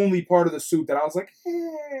the only part of the suit that I was like,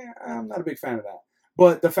 I'm not a big fan of that.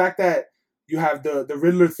 But the fact that you have the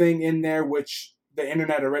Riddler thing in there, which the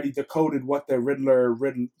internet already decoded what the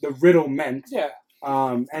riddle meant. Yeah.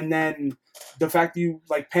 And then the fact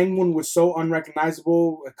that Penguin was so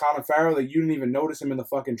unrecognizable, Colin Farrell, that you didn't even notice him in the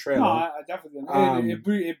fucking trailer. No, I definitely didn't.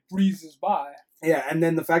 It breezes by. Yeah, and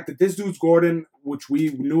then the fact that this dude's Gordon, which we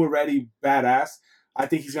knew already, badass. I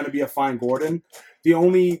think he's gonna be a fine Gordon. The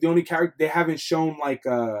only character they haven't shown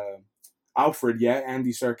Alfred yet,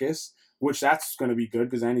 Andy Serkis, which that's gonna be good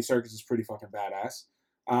because Andy Serkis is pretty fucking badass.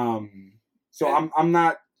 I'm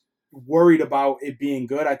not worried about it being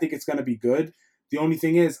good. I think it's gonna be good. The only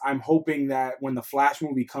thing is, I'm hoping that when the Flash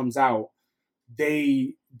movie comes out,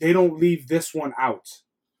 they don't leave this one out.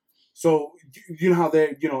 So you know how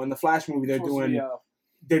they're in the Flash movie they're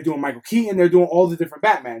doing Michael Keaton, they're doing all the different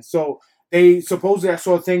Batmans. So they supposedly I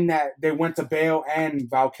saw a thing that they went to Bale and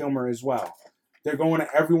Val Kilmer as well. They're going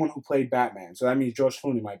to everyone who played Batman. So that means George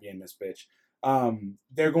Clooney might be in this bitch.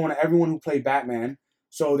 They're going to everyone who played Batman.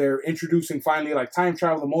 So they're introducing finally time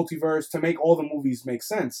travel, the multiverse to make all the movies make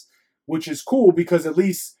sense. Which is cool because at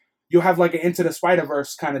least you'll have an Into the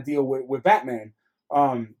Spider-Verse kind of deal with Batman.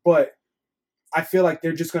 But I feel like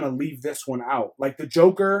they're just going to leave this one out. Like the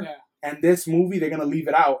Joker and this movie, they're going to leave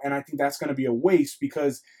it out. And I think that's going to be a waste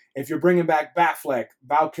because if you're bringing back Batfleck,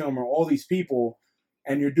 Val Kilmer, all these people,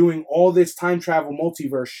 and you're doing all this time travel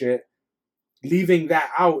multiverse shit, leaving that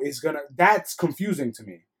out that's confusing to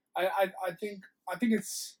me. I think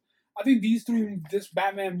this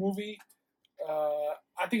Batman movie,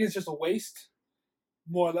 I think it's just a waste,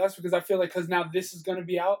 more or less, because I feel because now this is going to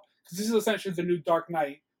be out, because this is essentially the new Dark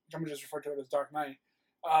Knight, which I'm going to just refer to it as Dark Knight,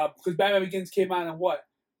 because Batman Begins came out in what?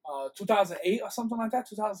 2008 or something like that,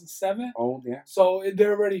 2007. Old, yeah. So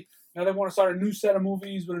they're already now they want to start a new set of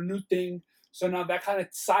movies with a new thing. So now that kind of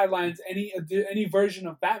sidelines any version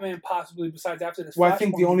of Batman possibly besides after this. Well, I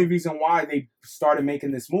think the Flashpoint only movie. reason why they started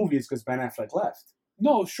making this movie is because Ben Affleck left.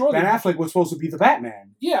 No, surely Ben Affleck was supposed to be the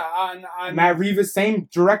Batman. Yeah, and Matt Reeves, same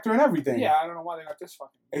director and everything. Yeah, I don't know why they got this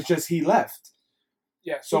fucking. It's just he left.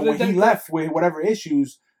 Yeah, So when he left with whatever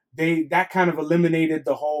issues, that kind of eliminated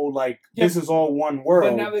the whole this is all one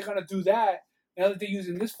world. But now they're gonna do that. Now that they're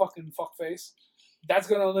using this fucking fuckface, that's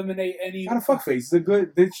gonna eliminate any. Not a fuckface.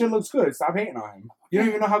 This shit looks good. Stop hating on him. You don't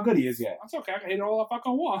even know how good he is yet. That's okay. I can hate it all I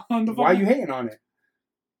fucking want. Why are you hating on it?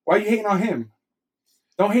 Why are you hating on him?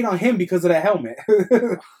 Don't hate on him because of that helmet.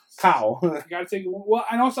 Cow. You gotta take it. Well,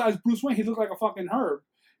 and also as Bruce Wayne, he looked like a fucking herb.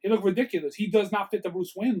 He looked ridiculous. He does not fit the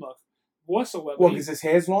Bruce Wayne look whatsoever. Well, because his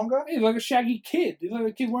hair's longer? He's like a shaggy kid. He's like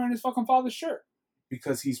a kid wearing his fucking father's shirt.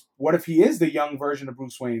 Because what if he is the young version of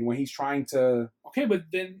Bruce Wayne when he's trying to... Okay, but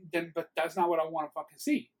but that's not what I want to fucking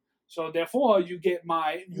see. So therefore, you get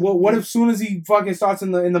my... Well, what if soon as he fucking starts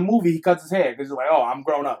in the movie, he cuts his hair? Because he's like, oh, I'm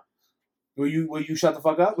grown up. Will you shut the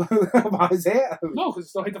fuck up about his hair? No, because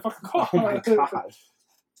still hate the fucking car. Oh my god!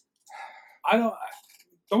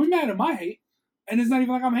 Don't be mad at my hate, and it's not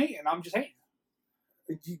even like I'm hating. I'm just hating.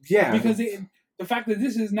 Yeah, because the fact that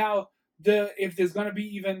this is now if there's gonna be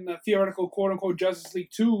even a theoretical quote unquote Justice League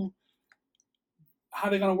 2, how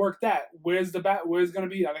are they gonna work that? Where's gonna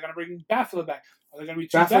be? Are they gonna bring Batfleck back? Are they gonna be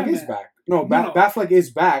Batfleck is back? No, Batfleck is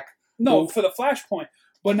back. No, for the Flashpoint.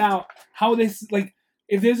 But now, how they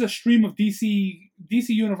if there's a stream of DC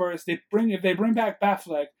universe, if they bring back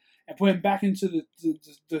Batfleck and put him back into the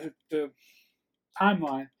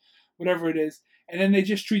timeline, whatever it is, and then they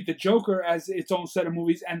just treat the Joker as its own set of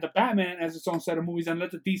movies and the Batman as its own set of movies and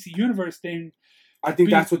let the DC universe thing. I think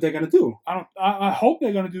that's what they're gonna do. I hope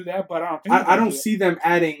they're gonna do that, but I don't think. I don't see them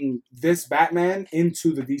adding this Batman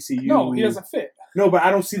into the DCU. No, he doesn't fit. No, but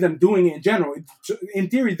I don't see them doing it in general. In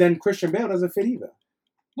theory, then Christian Bale doesn't fit either.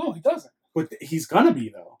 No, he doesn't. But he's gonna be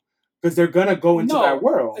though, because they're gonna go into that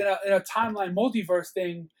world. In a timeline multiverse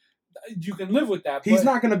thing, you can live with that. He's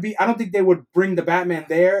not gonna be. I don't think they would bring the Batman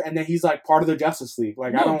there, and then he's like part of the Justice League.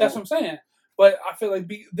 Like no, that's what I'm saying. But I feel like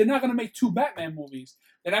they're not gonna make two Batman movies.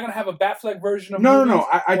 They're not gonna have a Batfleck version of movies. No.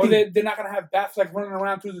 I think they're not gonna have Batfleck running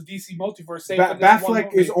around through the DC multiverse.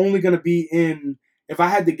 Batfleck is only gonna be in. If I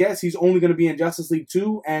had to guess, he's only gonna be in Justice League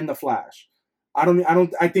 2 and The Flash.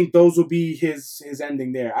 I think those will be his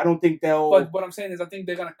ending there. I don't think they'll. But what I'm saying is, I think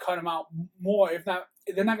they're gonna cut him out more. If not,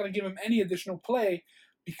 they're not gonna give him any additional play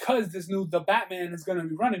because the Batman is gonna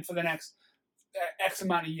be running for the next X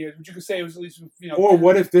amount of years, which you could say was at least Or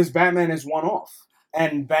what if this Batman is one off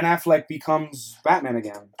and Ben Affleck becomes Batman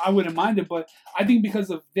again? I wouldn't mind it, but I think because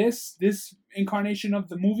of this incarnation of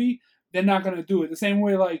the movie, they're not gonna do it the same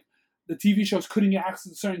way like the TV shows couldn't get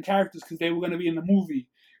access to certain characters because they were gonna be in the movie.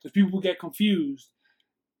 Because people get confused.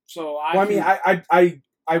 So I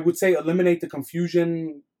would say eliminate the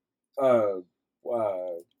confusion. Horseshit.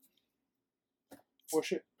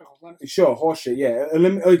 Sure, horseshit. Yeah,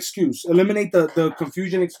 eliminate the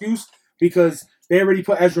confusion excuse because they already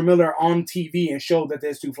put Ezra Miller on TV and showed that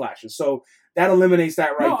there's two Flashes. So that eliminates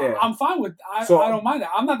that there. I'm fine with. I don't mind that.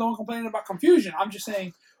 I'm not the one complaining about confusion. I'm just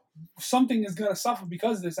saying something is gonna suffer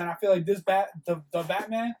because of this, and I feel like the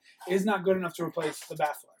Batman is not good enough to replace the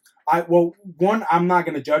Batfleck. I'm not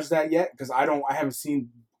gonna judge that yet because I haven't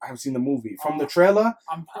seen the movie. From the trailer,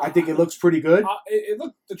 I think it looks pretty good.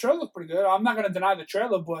 The trailer looks pretty good. I'm not gonna deny the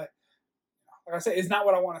trailer, but like I said, it's not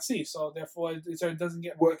what I want to see. So therefore, it doesn't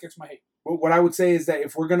get what gets my hate. What I would say is that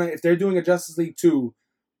if they're doing a Justice League 2,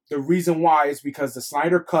 the reason why is because the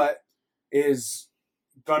Snyder Cut is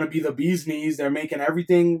gonna be the bee's knees. They're making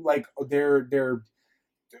everything like they're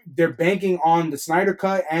banking on the Snyder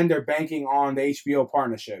Cut and they're banking on the HBO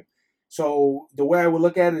partnership. So the way I would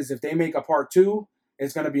look at it is if they make a part 2,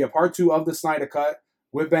 it's going to be a part 2 of the Snyder Cut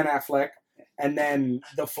with Ben Affleck. And then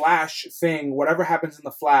the Flash thing, whatever happens in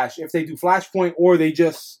the Flash, if they do Flashpoint or they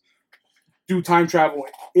just do time travel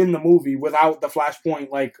in the movie without the Flashpoint,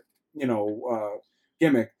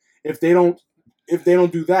 gimmick. If they don't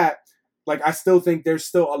do that, I still think there's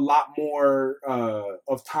still a lot more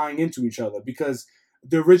of tying into each other because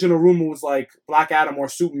the original rumor was Black Adam or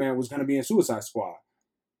Superman was going to be in Suicide Squad.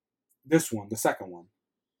 This one, the second one.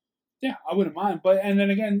 Yeah, I wouldn't mind. But and then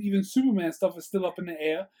again, even Superman stuff is still up in the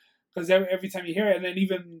air because every time you hear it, and then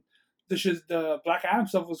even the Black Adam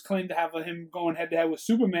stuff was claimed to have him going head to head with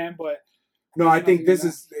Superman. But no, I think this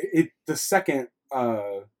is the second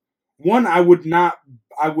one. I would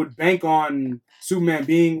bank on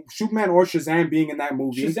Superman or Shazam being in that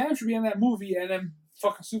movie. Shazam should be in that movie, and then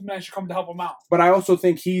fucking Superman should come to help him out. But I also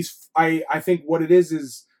think I think what it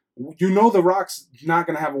is The Rock's not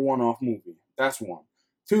gonna have a one-off movie. That's one.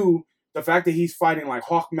 Two, the fact that he's fighting like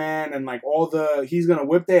Hawkman and like he's gonna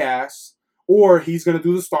whip their ass, or he's gonna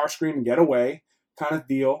do the Starscream and get away kind of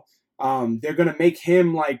deal. They're gonna make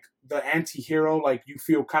him like the anti-hero, like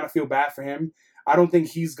you kind of feel bad for him. I don't think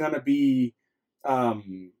he's gonna be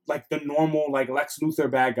like the normal like Lex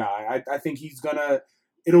Luthor bad guy. I think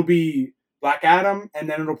it'll be Black Adam, and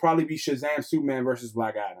then it'll probably be Shazam, Superman versus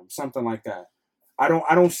Black Adam, something like that.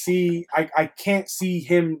 I can't see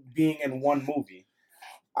him being in one movie.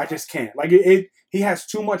 I just can't. Like he has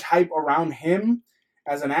too much hype around him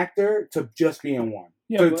as an actor to just be in one.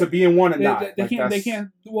 Yeah, to be in one and die. They can't.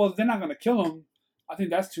 Well, they're not gonna kill him. I think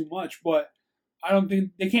that's too much. But I don't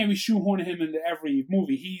think they can't be shoehorning him into every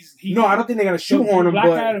movie. No, I don't think they're gonna shoehorn him.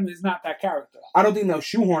 Black Adam is not that character. I don't think they'll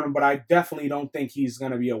shoehorn him, but I definitely don't think he's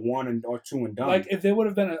gonna be a one or two and done. Like if there would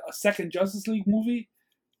have been a second Justice League movie,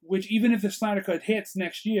 which even if the Snyder Cut hits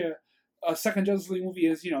next year, a second Justice League movie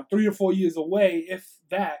is 3 or 4 years away, if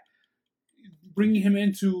that. Bringing him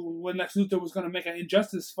into when Lex Luthor was going to make an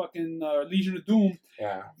Injustice fucking Legion of Doom.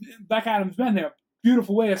 Yeah. Black Adam's been there.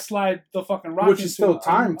 Beautiful way to slide the fucking rock. Which is still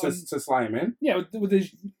time to slide him in. Yeah, but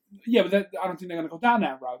I don't think they're going to go down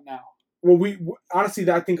that route now. Well, honestly,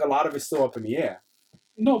 I think a lot of it's still up in the air.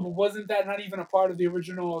 No, but wasn't that not even a part of the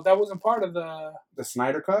original? That wasn't part of the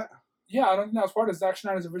Snyder Cut? Yeah, I don't think that was part of Zack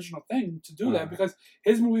Snyder's original thing to do that, because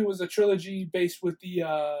his movie was a trilogy based with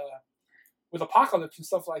with Apocalypse and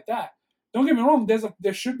stuff like that. Don't get me wrong.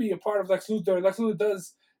 There should be a part of Lex Luthor. Lex Luthor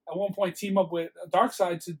does at one point team up with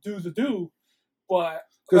Darkseid to do, but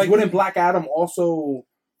because wouldn't Black Adam also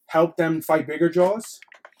help them fight Bigger Jaws?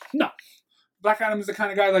 No, Black Adam is the kind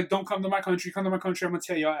of guy like, don't come to my country. Come to my country, I'm gonna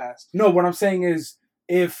tear your ass. No, what I'm saying is,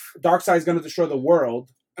 if Darkseid's gonna destroy the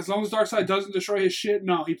world, as long as Darkseid doesn't destroy his shit,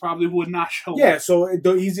 no, he probably would not show up. Yeah, so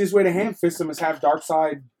the easiest way to hand fist him is have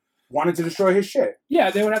Darkseid wanted to destroy his shit.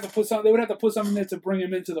 Yeah, they would have to put something there to bring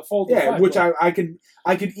him into the fold. Yeah, which I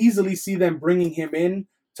could easily see them bringing him in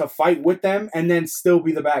to fight with them and then still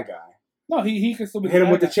be the bad guy. No, he can still be hit him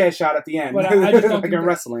with the chair shot at the end. But I just don't like in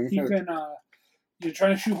wrestling. He can. You're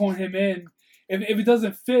trying to shoehorn him in. If it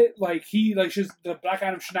doesn't fit, the Black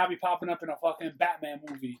Adam should not be popping up in a fucking Batman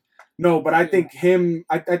movie. No, but I think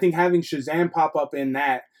I think having Shazam pop up in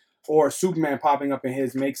that or Superman popping up in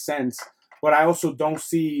his makes sense. But I also don't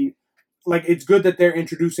see. Like, it's good that they're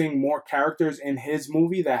introducing more characters in his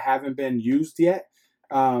movie that haven't been used yet.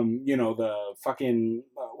 The fucking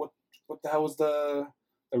what the hell was the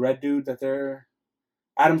red dude that they're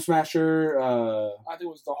Atom Smasher? I think it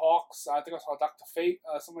was the Hawks. I think I saw Dr. Fate.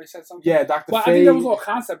 Somebody said something. Yeah, Dr. Fate. I think that was all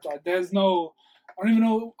concept art. There's no. I don't even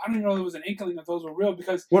know there was an inkling that those were real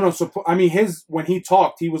because. Well, no. So I mean, when he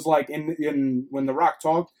talked, he was like in when The Rock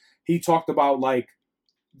talked, he talked about like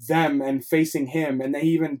them and facing him, and they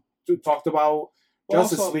even talked about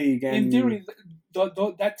Justice League. And in theory,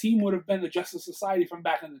 that team would have been the Justice Society from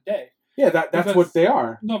back in the day. Yeah, that's what they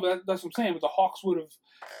are. No, but that's what I'm saying. But the Hawks would have.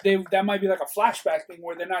 That might be like a flashback thing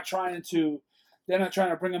where they're not trying to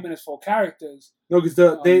bring them in as full characters. No,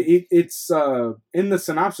 because it's in the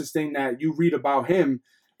synopsis thing that you read about him.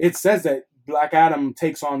 It says that Black Adam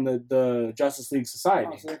takes on the Justice League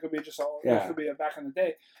Society. Oh, so it could be it could be a back in the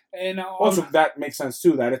day. And also that makes sense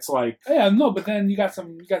too. That it's like but then you got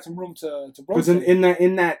some room to because in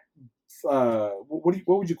that what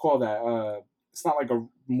would you call that? It's not like a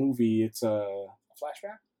movie. It's a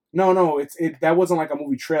flashback. No, that wasn't like a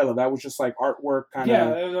movie trailer. That was just like artwork kind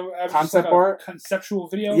of concept art, conceptual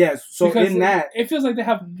video. Yes, so because in that it feels like they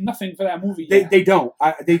have nothing for that movie. They don't.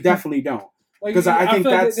 They definitely don't. Because I think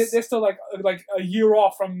that's they're still like a year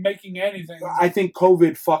off from making anything. I think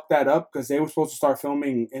COVID fucked that up because they were supposed to start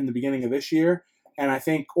filming in the beginning of this year, and I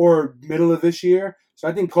think or middle of this year. So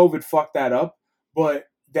I think COVID fucked that up. But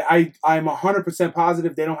I'm 100%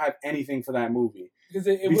 positive they don't have anything for that movie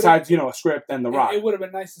besides a script and The Rock. It would have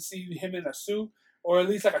been nice to see him in a suit. Or at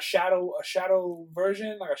least like a shadow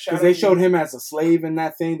version, like a shadow. Because they showed him as a slave in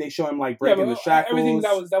that thing. They show him like breaking the shackles. Everything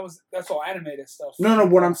that's all animated stuff. No.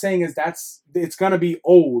 What I'm saying is it's gonna be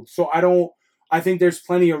old. So I think there's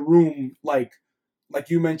plenty of room. Like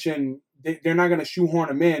you mentioned, they're not gonna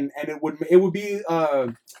shoehorn him in, and it would be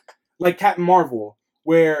like Captain Marvel,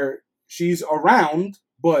 where she's around,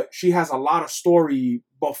 but she has a lot of story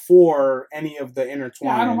before any of the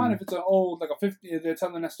intertwine. Yeah, I don't mind if it's an old, like a 50, they're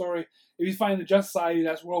telling that story. If he's fighting the Justice Society,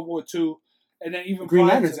 that's World War II. And then even Green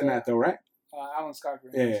Lantern's in that, though, right? Alan Scott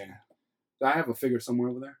Green. Yeah. I have a figure somewhere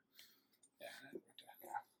over there.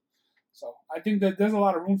 Yeah. So I think that there's a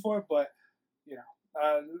lot of room for it, but,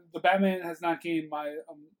 The Batman has not gained my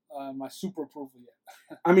my super approval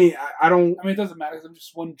yet. I mean, I don't. I mean, it doesn't matter because I'm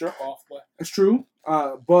just one jerk off. But It's true.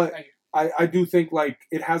 But thank you. I do think like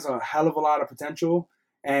it has a hell of a lot of potential,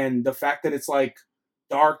 and the fact that it's like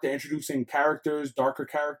dark, they're introducing characters, darker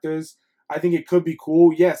characters. I think it could be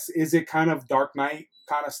cool. Yes, is it kind of Dark Knight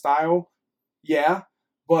kind of style? Yeah,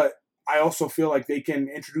 but I also feel like they can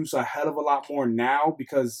introduce a hell of a lot more now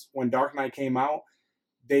because when Dark Knight came out,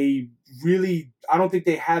 they really I don't think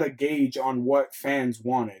they had a gauge on what fans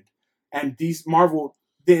wanted, and these Marvel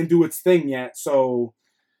didn't do its thing yet. So,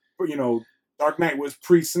 you know, Dark Knight was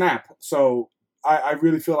pre-snap, so I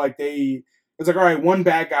really feel like it's like all right, one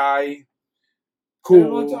bad guy,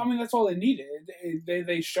 cool. I mean, that's all they needed.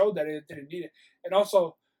 They showed that it didn't need it, and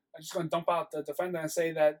also I'm just going to dump out the Defender and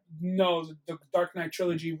say that no, the Dark Knight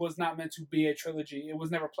trilogy was not meant to be a trilogy. It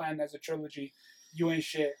was never planned as a trilogy. You ain't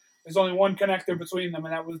shit. There's only one connector between them,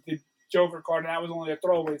 and that was the Joker card, and that was only a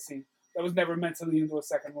throwaway scene. That was never meant to lead into a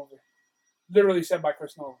second movie. Literally said by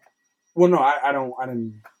Chris Nolan. Well, no, I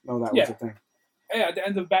didn't know that was a thing. Yeah, at the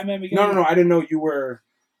end of Batman Begins. No, I didn't know you were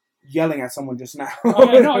yelling at someone just now.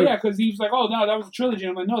 Because he was like, "Oh no, that was a trilogy."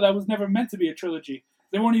 I'm like, "No, that was never meant to be a trilogy.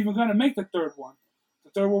 They weren't even going to make the third one.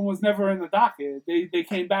 The third one was never in the docket. They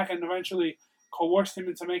came back and eventually coerced him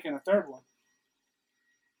into making a third one."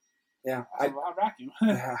 Yeah, I'll rack you.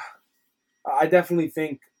 Yeah, I definitely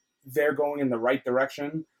think they're going in the right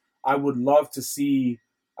direction. I would love to see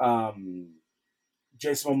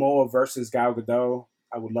Jason Momoa versus Gal Gadot.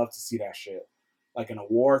 I would love to see that shit. Like in a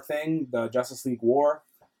war thing, the Justice League War.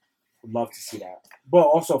 Would love to see that. But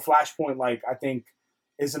also Flashpoint, like, I think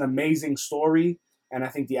is an amazing story. And I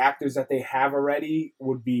think the actors that they have already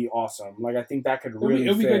would be awesome. Like, I think that could really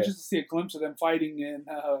It'd be fit. good just to see a glimpse of them fighting in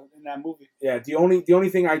that movie. Yeah, the only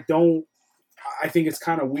thing I think it's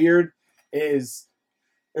kind of weird is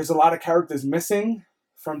there's a lot of characters missing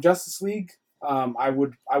from Justice League. I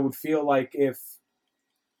would feel like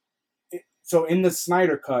so in the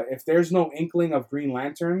Snyder Cut, if there's no inkling of Green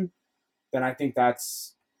Lantern, then I think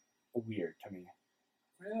that's weird to me.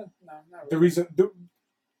 Yeah, no, not really. The reason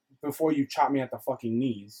before you chop me at the fucking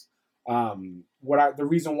knees, the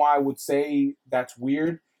reason why I would say that's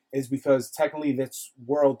weird is because technically that's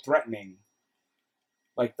world threatening.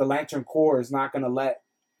 Like the Lantern Corps is not going to let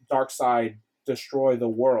Darkseid destroy the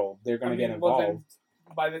world. They're going to get involved.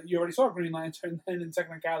 You already saw Green Lantern in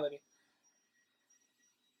technicality.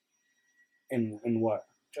 In what?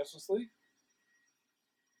 Justice League.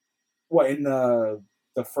 What in the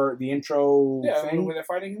intro thing? Where they're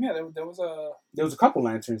fighting. Yeah, there was a couple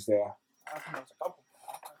lanterns there. I think there was a couple.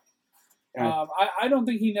 Yeah. I don't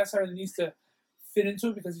think he necessarily needs to fit into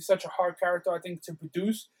it because he's such a hard character. I think to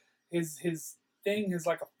produce his thing, his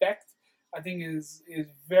like effect, I think is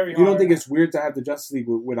very hard. You don't think it's weird to have the Justice League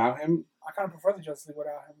without him? I kind of prefer the Justice League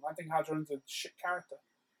without him. I think Hal Jordan's a shit character.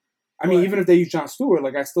 I mean, even if they use Jon Stewart,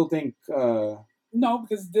 like I still think. No,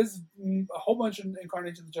 because there's a whole bunch of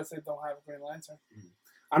incarnations of Justice League don't have a Green Lantern.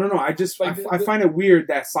 I don't know. I just I find it weird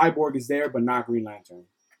that Cyborg is there but not Green Lantern.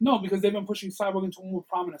 No, because they've been pushing Cyborg into a more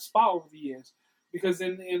prominent spot over the years. Because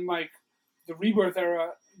in like the Rebirth era,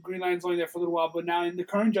 Green Lantern's only there for a little while, but now in the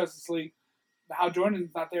current Justice League, Hal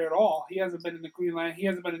Jordan's not there at all. He hasn't been in the Green Lantern. He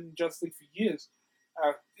hasn't been in Justice League for years.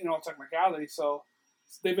 Technicality. So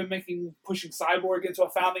they've been pushing Cyborg into a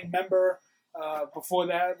founding member. Before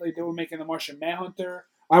that, like they were making the Martian Manhunter.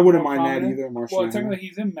 I wouldn't mind that either. Technically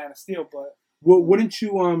he's in Man of Steel, but wouldn't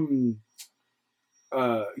you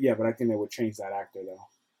yeah, but I think they would change that actor though.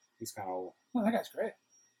 He's kind of old. No, that guy's great.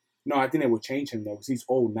 No, I think they would change him though because he's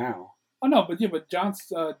old now. Oh no, but John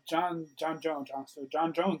Jones,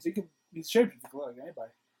 he's shaped to look like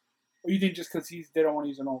anybody. Or you think just because they don't want to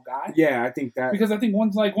use an old guy? Yeah, I think that because I think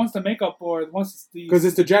once the makeup or once because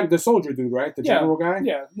it's the soldier dude, right? The general guy.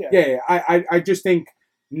 Yeah. I just think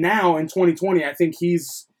now in 2020, I think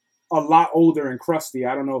he's a lot older and crusty.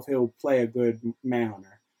 I don't know if he'll play a good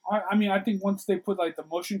Manhunter. I mean, I think once they put like the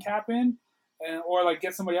motion cap in, or like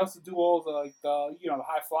get somebody else to do all the the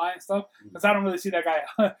high flying stuff, because I don't really see that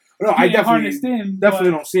guy. No, I definitely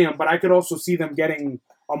don't see him, but I could also see them getting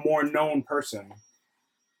a more known person.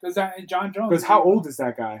 Because John Jones. Because how old is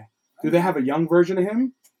that guy? Do they have a young version of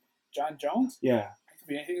him? John Jones? Yeah.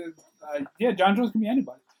 John Jones can be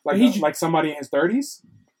anybody. Like somebody in his 30s?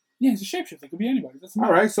 Yeah, he's a shapeshifter. He could be anybody.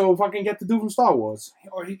 All right, so fucking get the dude from Star Wars.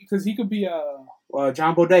 Or because he could be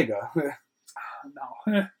John Bodega.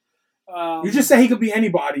 No. You just say he could be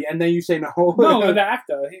anybody, and then you say no. No, the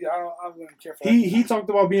actor. I don't care for that. He talked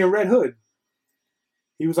about being Red Hood.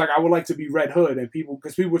 He was like, I would like to be Red Hood, and people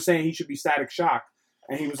were saying he should be Static Shock.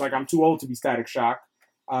 And he was like, I'm too old to be Static Shock,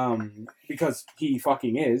 because he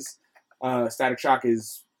fucking is. Static Shock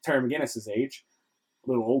is Terry McGinnis' age, a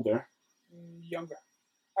little older. Younger.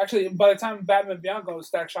 Actually, by the time Batman Beyond goes,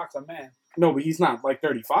 Static Shock's a man. No, but he's not like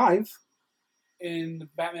 35. In the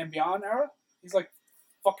Batman Beyond era, he's like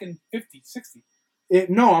fucking 50, 60.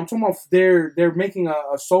 No, I'm talking about they're making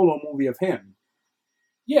a solo movie of him.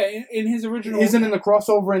 Yeah, in his original. Isn't in the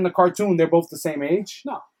crossover in the cartoon they're both the same age?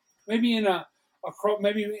 No, maybe in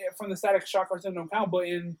maybe from the Static Shock cartoon don't count, but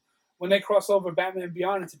when they cross over Batman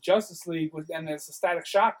Beyond into Justice League, and there's a Static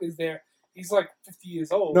Shock is there, he's like 50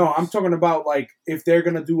 years old. No, I'm talking about like if they're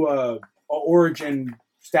gonna do a origin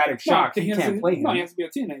Static Shock, he can't play him. No, he has to be a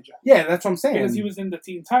teenager. Yeah, that's what I'm saying. Because he was in the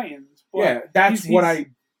Teen Titans. Yeah, that's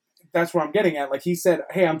what I'm getting at. Like he said,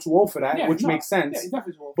 "Hey, I'm too old for that," which makes sense. Yeah, he's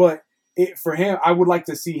definitely too old. But for him, I would like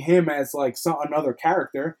to see him as like another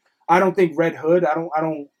character. I don't think Red Hood. I'm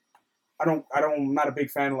not a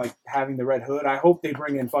big fan of like having the Red Hood. I hope they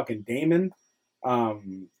bring in fucking Damon,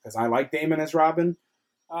 because I like Damon as Robin.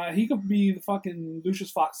 He could be the fucking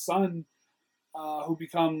Lucius Fox's son, who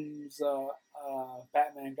becomes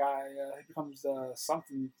Batman guy. He becomes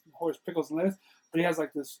something Horace Pickles and Lettuce, but he has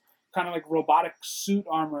like this kind of like robotic suit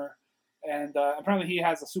armor, and apparently he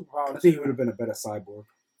has a superpower. I think he would have been a better cyborg.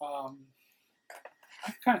 I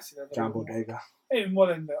kind of see that. John Bodega. Even more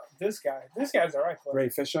than this guy. This guy's alright. Ray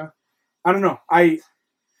Fisher. I don't know.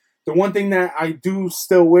 The one thing that I do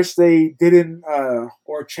still wish they didn't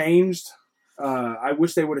or changed. I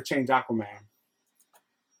wish they would have changed Aquaman.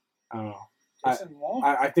 I don't know. Jason Momoa?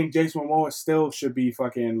 I think Jason Momoa still should be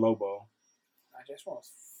fucking Lobo. Jason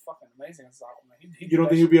Momoa's fucking amazing as Aquaman. You don't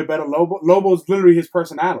think he'd be a better Lobo? Lobo's literally his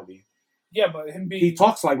personality. Yeah, but him being... He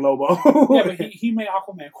talks like Lobo. Yeah, but he made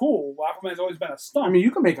Aquaman cool. Well, Aquaman's always been a stunt. I mean,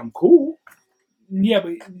 you can make him cool. Yeah,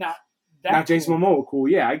 but not that Not Jason Momoa cool.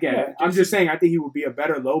 Yeah, I get it. I'm just saying I think he would be a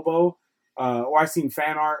better Lobo. Or I've seen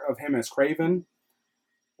fan art of him as Kraven,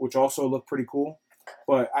 which also looked pretty cool.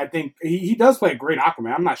 But I think he does play a great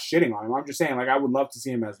Aquaman. I'm not shitting on him. I'm just saying, like, I would love to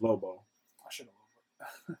see him as Lobo. I should have.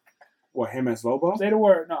 What, him as Lobo? Say the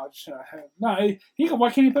word. No, why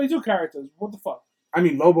can't he play two characters? What the fuck? I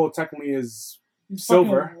mean, Lobo technically is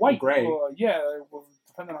silver, white, or gray.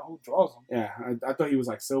 Depending on who draws him. Yeah, I thought he was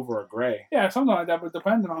like silver or gray. Yeah, something like that, but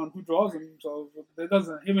depending on who draws him. So it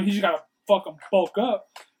doesn't. I mean, he just got to fucking bulk up.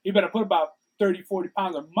 He better put about 30, 40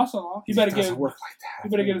 pounds of muscle on. He better doesn't work like that. He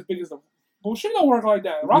better get as big as the... Bullshit don't work like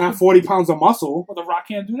that. Not 40 pounds of muscle. Well, the Rock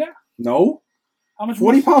can't do that? No. How much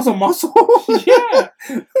 40 pounds of muscle? Yeah.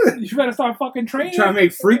 You better start fucking training. Trying to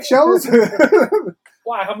make freak shows?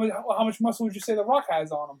 Why? How much muscle would you say the Rock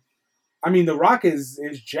has on him? I mean, the Rock is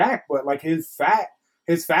jacked, but like his fat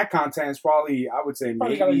content is probably, I would say,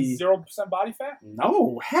 probably maybe... got like 0% body fat?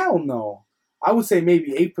 No, hell no. I would say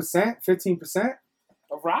maybe 8%, 15%.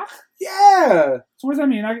 A Rock? Yeah. So what does that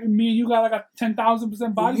mean? Me and you got like a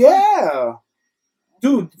 10,000% body fat? Yeah.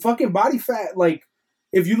 Dude, fucking body fat, like,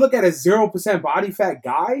 if you look at a 0% body fat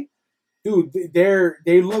guy, dude,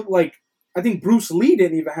 they look like, I think Bruce Lee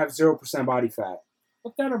didn't even have 0% body fat.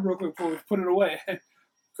 Look that up real quick before we put it away.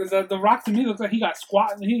 Because the Rock to me looks like he got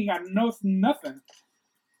squat and he got nothing.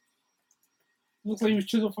 Looks like he was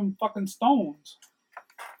chiseled from fucking stones.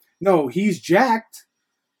 No, he's jacked,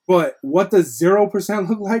 but what does 0%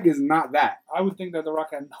 look like is not that. I would think that the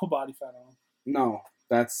Rock had no body fat on him. No,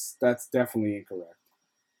 that's definitely incorrect.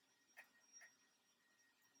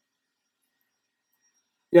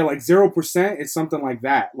 Yeah, like 0% is something like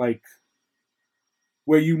that, like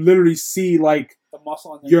where you literally see like the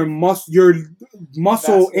muscle in your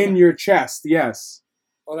muscle in your chest. Yes.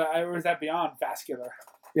 Or is that beyond vascular?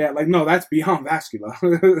 Yeah, like no, that's beyond vascular.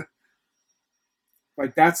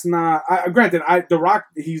 Like that's not. Granted, The Rock,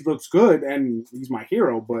 he looks good and he's my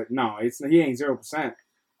hero, but no, he ain't 0%.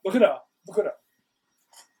 Look it up.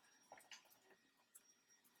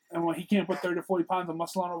 And when he can't put 30 to 40 pounds of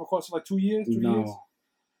muscle on over the course of like 2 years, 3 years.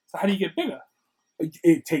 So how do you get bigger?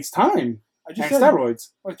 It takes time. I just and said steroids.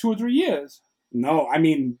 Like 2 or 3 years. No, I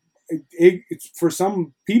mean, it's for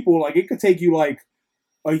some people, like it could take you like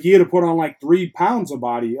a year to put on like 3 pounds of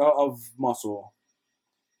muscle.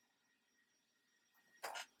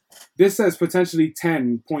 This says potentially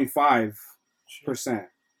 10.5%.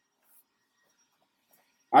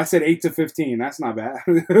 I said 8 to 15. That's not bad.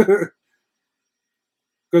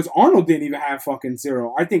 Because Arnold didn't even have fucking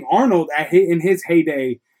 0. I think Arnold, in his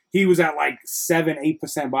heyday, he was at like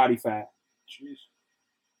 7-8% body fat. Jeez.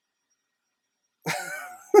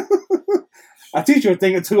 I teach you a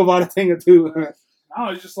thing or two about a thing or two. No,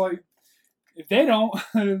 it's just like, if they don't,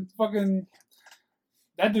 fucking,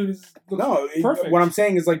 that dude is perfect. What I'm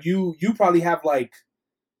saying is like you probably have like,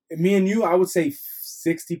 me and you, I would say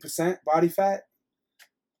 60% body fat.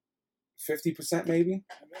 50% maybe.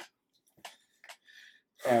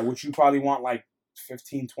 which you probably want like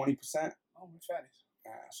 15, 20%. Oh, we're fatties.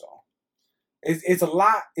 So it's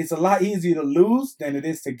a lot easier to lose than it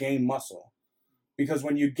is to gain muscle, because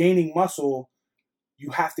when you're gaining muscle,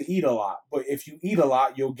 you have to eat a lot. But if you eat a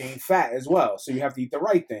lot, you'll gain fat as well. So you have to eat the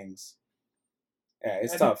right things. Yeah,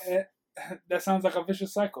 it's tough. That sounds like a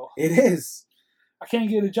vicious cycle. It is. I can't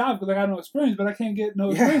get a job because I got no experience, but I can't get no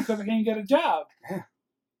experience because I can't get a job. Yeah.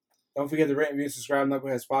 Don't forget to rate, review, and subscribe to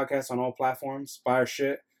Knuckleheads Podcast on all platforms. Buy our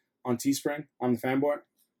shit on Teespring. I'm the fanboy.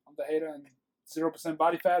 I'm the hater, and 0%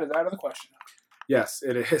 body fat is out of the question. Yes,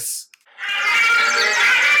 it is.